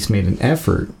and I at least made an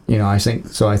effort, I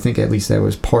think at least that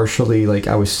was partially like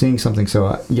I was seeing something.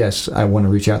 So yes, I want to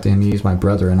reach out to him. He's my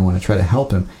brother and I want to try to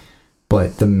help him.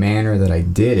 but the manner that I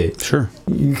did it, Sure.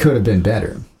 you could have been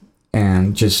better.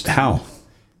 And just How?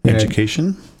 You know,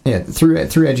 Education? yeah,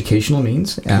 through educational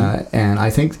means. And I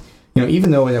think,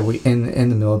 even though that we in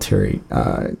the military,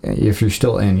 if you're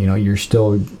still in,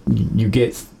 you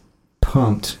get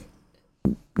pumped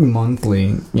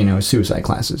monthly, suicide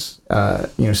classes,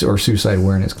 or suicide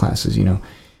awareness classes,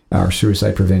 or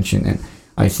suicide prevention. And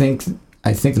I think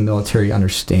the military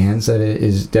understands that it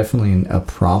is definitely a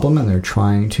problem, and they're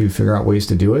trying to figure out ways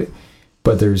to do it.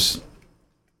 But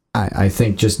I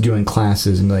think just doing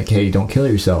classes and like, hey, don't kill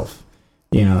yourself,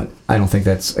 I don't think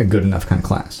that's a good enough kind of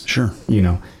class. Sure.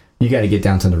 You got to get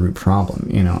down to the root problem,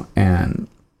 and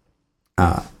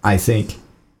I think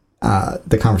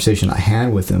the conversation I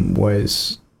had with him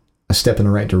was a step in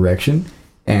the right direction.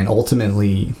 And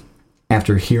ultimately,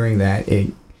 after hearing that,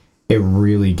 it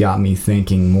really got me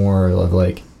thinking more of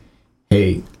like,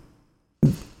 hey,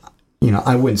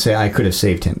 I wouldn't say I could have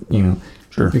saved him,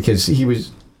 Sure. because he's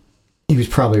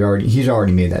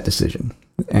already made that decision.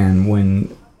 And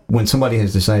when somebody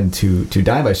has decided to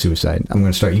die by suicide, I'm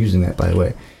going to start using that, by the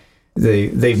way,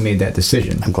 they've made that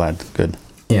decision. I'm glad. Good.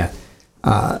 Yeah.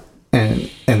 And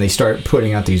they start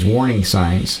putting out these warning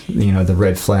signs, the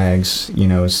red flags,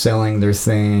 selling their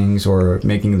things or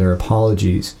making their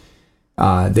apologies.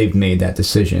 They've made that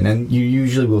decision, and you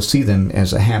usually will see them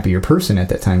as a happier person at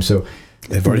that time. So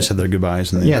They've already said their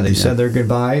goodbyes. And they said their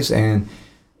goodbyes, and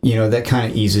that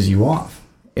kind of eases you off.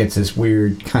 It's this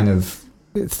weird kind of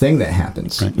thing that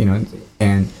happens, right.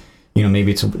 And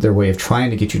maybe it's their way of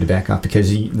trying to get you to back off because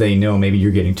they know maybe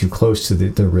you're getting too close to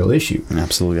the real issue.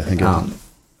 Absolutely, I think.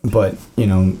 But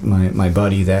my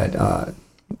buddy that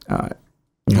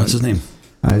what's his name?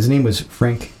 His name was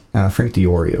Frank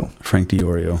Diorio. Frank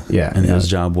Diorio. Yeah, and his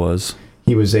job was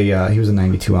he was a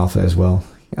 92 Alpha as well.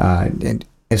 And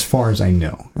as far as I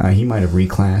know, he might have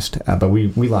reclassed, but we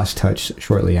lost touch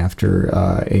shortly after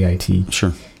AIT.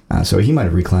 Sure. So he might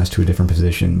have reclassed to a different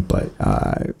position, but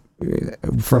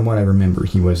from what I remember,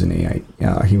 he was an AI.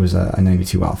 He was a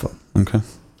 92 Alpha. Okay.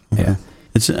 Yeah.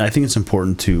 I think it's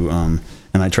important to, and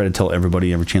I try to tell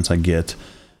everybody every chance I get,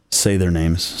 say their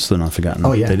names so they're not forgotten.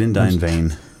 Oh, yeah. They didn't die in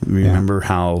vain. Remember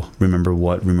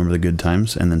the good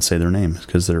times, and then say their names,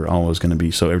 because they're always going to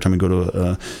be. So every time we go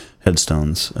to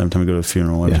headstones, every time we go to a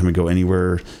funeral, every time we go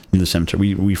anywhere near the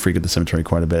cemetery, we frequent the cemetery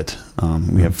quite a bit.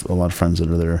 We have a lot of friends that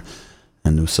are there.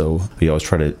 And so we always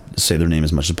try to say their name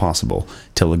as much as possible,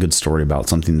 tell a good story about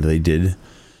something that they did,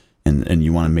 and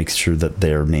you want to make sure that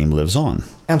their name lives on.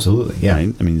 Absolutely, yeah.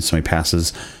 Right? I mean, somebody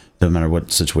passes, no matter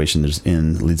what situation there's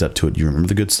leads up to it, you remember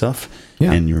the good stuff,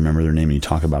 and you remember their name, and you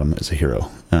talk about them as a hero.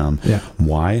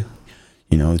 Why?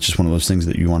 It's just one of those things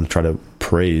that you want to try to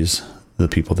praise the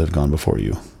people that have gone before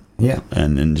you. Yeah.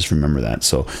 And just remember that.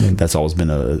 So that's always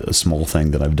been a small thing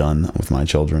that I've done with my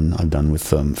children. I've done with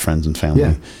friends and family.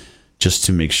 Yeah. Just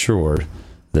to make sure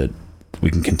that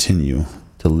we can continue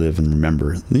to live and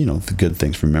remember, the good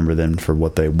things. Remember them for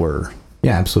what they were.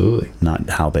 Yeah, absolutely. Not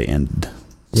how they ended.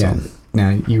 Yeah. So. Now,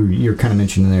 you're kind of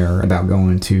mentioning there about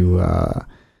going to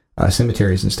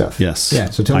cemeteries and stuff. Yes. Yeah,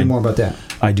 so tell me more about that.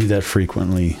 I do that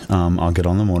frequently. I'll get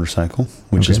on the motorcycle,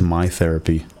 which is my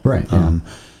therapy. Right. Yeah.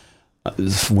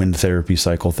 Wind therapy,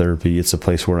 cycle therapy. It's a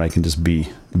place where I can just be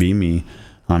me.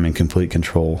 I'm in complete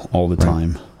control all the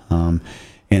time.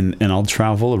 And I'll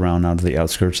travel around out to the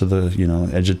outskirts of the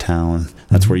edge of town.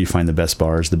 That's where you find the best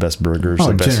bars, the best burgers,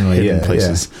 the best hidden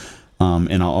places. Yeah.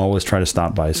 And I'll always try to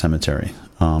stop by a cemetery.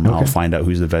 I'll find out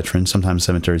who's the veteran. Sometimes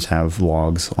cemeteries have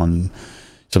logs on.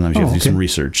 Sometimes you have to do some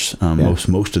research.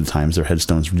 Most of the times their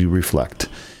headstones do reflect,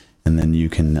 and then you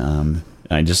can.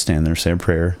 I just stand there, say a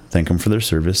prayer, thank them for their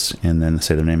service, and then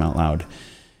say their name out loud.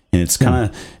 And it's kind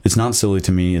of, it's not silly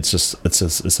to me. It's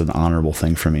an honorable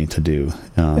thing for me to do.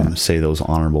 Say those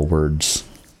honorable words.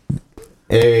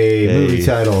 A movie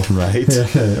title, right?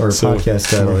 Or a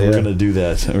podcast title. We're gonna do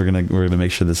that. We're gonna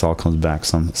make sure this all comes back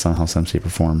somehow, some shape or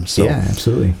form. So, yeah,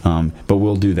 absolutely. But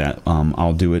we'll do that.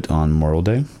 I'll do it on Memorial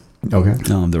Day. Okay.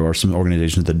 There are some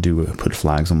organizations that do put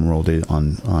flags on Memorial Day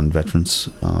on veterans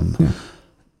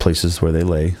places where they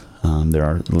lay.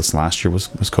 This last year was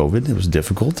COVID. It was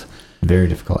difficult. Very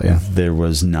difficult, yeah. There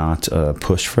was not a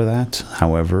push for that.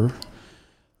 However,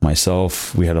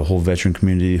 myself, we had a whole veteran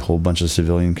community, a whole bunch of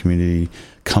civilian community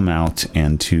come out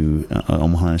and to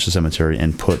Omaha National Cemetery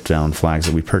and put down flags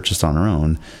that we purchased on our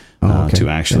own to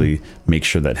actually make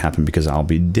sure that happened, because I'll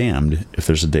be damned if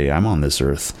there's a day I'm on this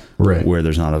earth where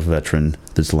there's not a veteran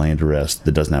that's laying to rest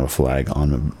that doesn't have a flag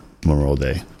on Memorial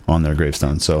Day on their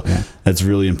gravestone. So that's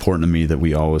really important to me that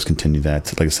we always continue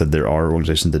that. Like I said, there are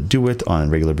organizations that do it on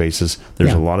a regular basis.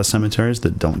 There's a lot of cemeteries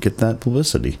that don't get that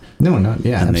publicity. No, not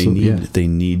and absolutely. They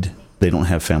need they don't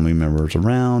have family members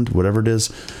around, whatever it is,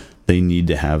 they need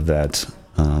to have that.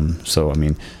 So, I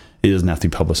mean, it doesn't have to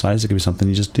be publicized. It could be something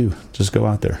you just do. Just go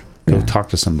out there. Go talk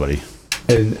to somebody.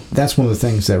 And that's one of the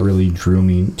things that really drew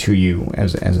me to you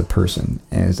as a person.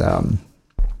 As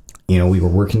you know, we were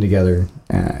working together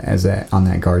on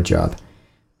that guard job,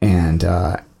 and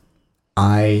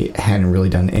I hadn't really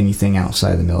done anything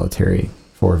outside the military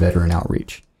for veteran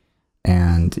outreach,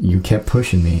 and you kept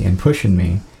pushing me,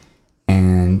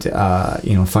 and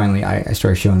you know, finally I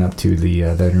started showing up to the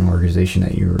veteran organization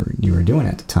that you were doing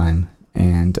at the time,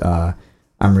 and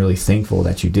I'm really thankful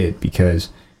that you did, because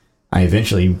I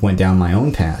eventually went down my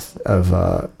own path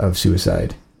of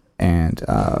suicide, and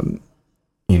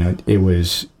you know, it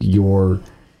was your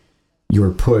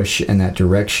push in that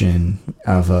direction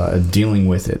of dealing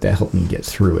with it that helped me get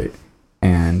through it,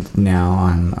 and now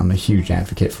I'm a huge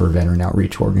advocate for veteran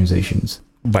outreach organizations.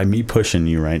 By me pushing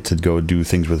you, right, to go do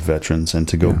things with veterans and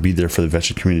to go be there for the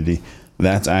veteran community,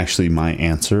 that's actually my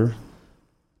answer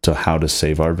to how to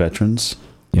save our veterans.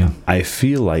 Yeah, I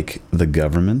feel like the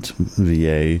government,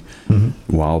 VA,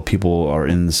 while people are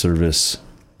in the service,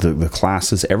 the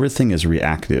classes, everything is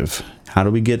reactive. How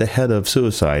do we get ahead of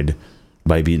suicide?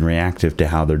 By being reactive to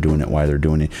how they're doing it, why they're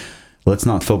doing it. Let's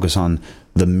not focus on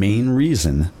the main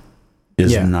reason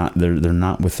is not they're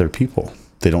not with their people.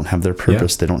 They don't have their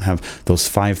purpose. They don't have those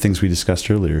 5 things we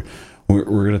discussed earlier. We're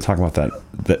going to talk about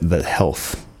that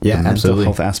health, the mental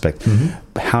health aspect.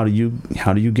 How do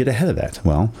you get ahead of that?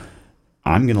 Well,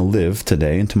 I'm going to live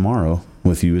today and tomorrow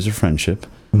with you as a friendship.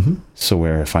 So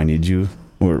where if I need you,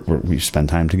 we spend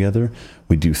time together,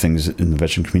 we do things in the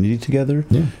veteran community together.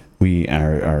 We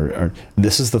are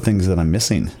this is the things that I'm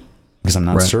missing, because I'm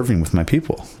not serving with my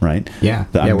people, right?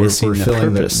 We're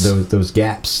filling those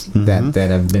gaps that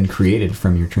have been created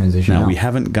from your transition. Now, we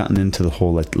haven't gotten into the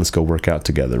whole let's go work out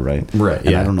together, right?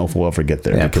 And I don't know if we'll ever get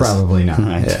there. Yeah, because, probably not.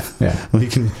 Right? Well, you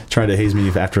can try to haze me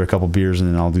after a couple beers,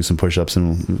 and then I'll do some push-ups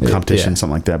and competition,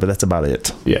 something like that, but that's about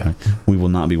it. Right? We will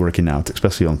not be working out,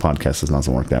 especially on podcasts. It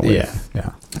doesn't work that way.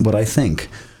 But I think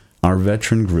our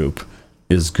veteran group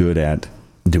is good at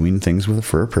doing things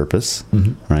for a purpose,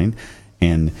 right?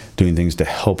 And doing things to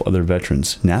help other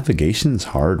veterans. Navigation is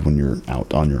hard when you're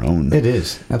out on your own. It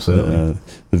is, absolutely.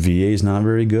 The VA is not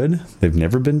very good. They've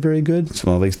never been very good.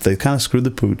 So, well, they kind of screwed the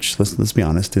pooch, let's be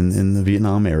honest, in the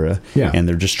Vietnam era. And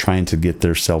they're just trying to get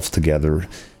themselves together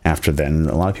after that. And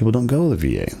a lot of people don't go to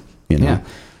the VA, you know?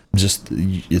 Just,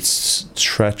 it's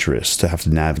treacherous to have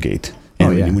to navigate.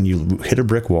 And when you hit a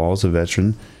brick wall as a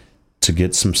veteran to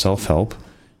get some self-help,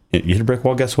 you hit a brick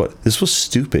wall, guess what? This was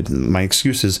stupid. My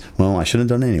excuse is, well, I shouldn't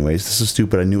have done it anyways. This is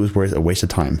stupid. I knew it was a waste of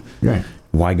time.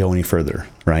 Why go any further,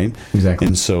 right? Exactly.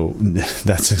 And so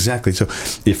that's exactly. So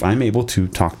if I'm able to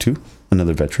talk to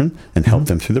another veteran and help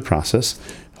them through the process,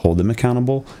 hold them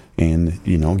accountable, and,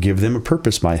 you know, give them a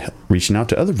purpose by reaching out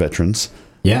to other veterans,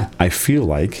 I feel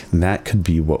like that could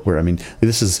be what we're, I mean,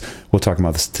 we'll talk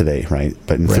about this today, right?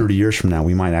 But in 30 years from now,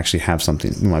 we might actually have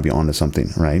something. We might be onto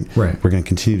something, right? We're going to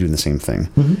continue doing the same thing.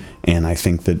 And I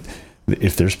think that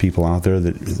if there's people out there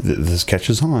that this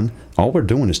catches on, all we're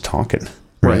doing is talking,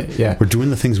 right? We're doing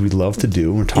the things we love to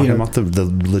do. We're talking about the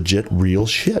legit, real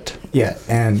shit.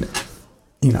 And,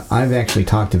 you know, I've actually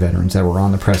talked to veterans that were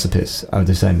on the precipice of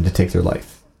deciding to take their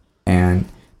life. And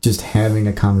just having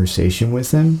a conversation with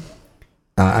them,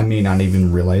 I may not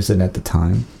even realize it at the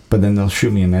time, but then they'll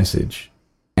shoot me a message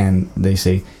and they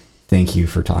say, "Thank you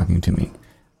for talking to me.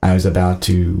 I was about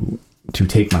to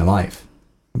take my life,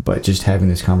 but just having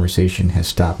this conversation has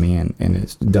stopped me and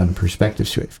it's done a perspective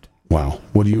shift." Wow.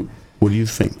 What do you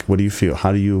think? What do you feel?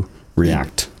 How do you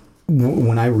react?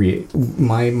 When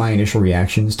my initial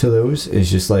reactions to those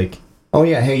is just like, "Oh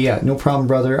yeah, hey, yeah, no problem,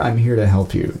 brother. I'm here to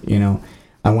help you. You know,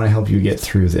 I want to help you get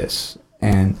through this."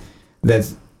 And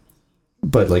that's,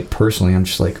 but like personally, I'm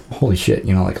just like, holy shit,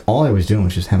 you know, like all I was doing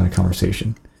was just having a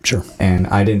conversation. And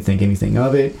I didn't think anything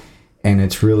of it. And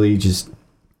it's really just,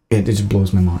 it just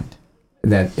blows my mind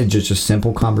that it's just a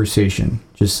simple conversation,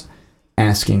 just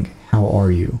asking, "How are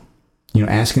you?" You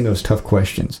know, asking those tough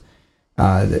questions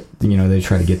that, you know, they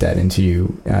try to get that into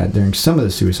you during some of the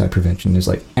suicide prevention is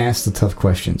like, ask the tough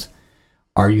questions.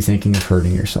 Are you thinking of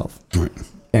hurting yourself?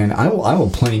 And I will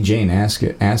plain Jane ask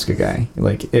a guy,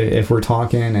 like, if we're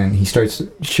talking and he starts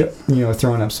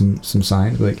throwing up some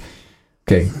signs, like,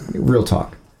 okay, real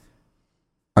talk,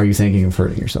 are you thinking of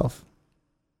hurting yourself?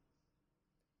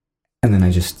 And then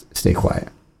I just stay quiet,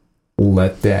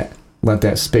 let that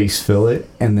space fill it,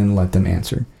 and then let them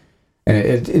answer. And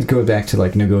it goes back to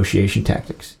like negotiation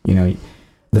tactics. You know,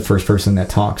 the first person that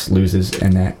talks loses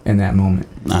in that moment.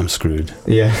 I'm screwed.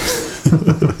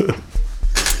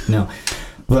 No.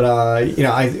 But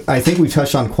I think we've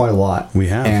touched on quite a lot. We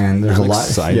have, and there's I'm a lot.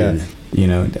 excited.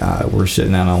 Yeah, we're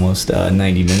sitting at almost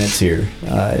 90 minutes here.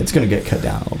 It's going to get cut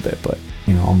down a little bit, but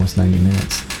almost 90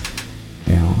 minutes.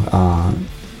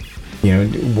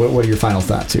 What are your final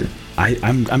thoughts here?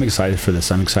 I'm excited for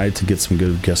this. I'm excited to get some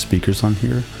good guest speakers on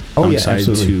here. Oh, I'm yeah, excited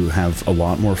absolutely. to have a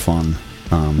lot more fun.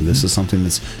 This is something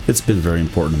it's been very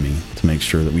important to me to make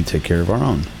sure that we take care of our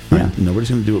own. Right? Yeah. Nobody's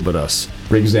going to do it but us.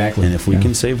 Exactly. And if we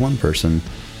can save one person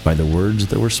by the words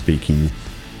that we're speaking,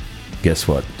 guess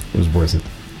what? It was worth it.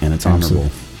 And it's honorable.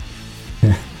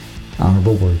 Yeah.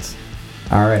 Honorable words.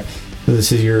 All right. So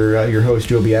this is your host,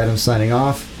 Joby Adams, signing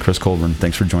off. Chris Colburn,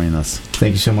 thanks for joining us.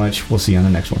 Thank you so much. We'll see you on the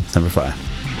next one. Number 5.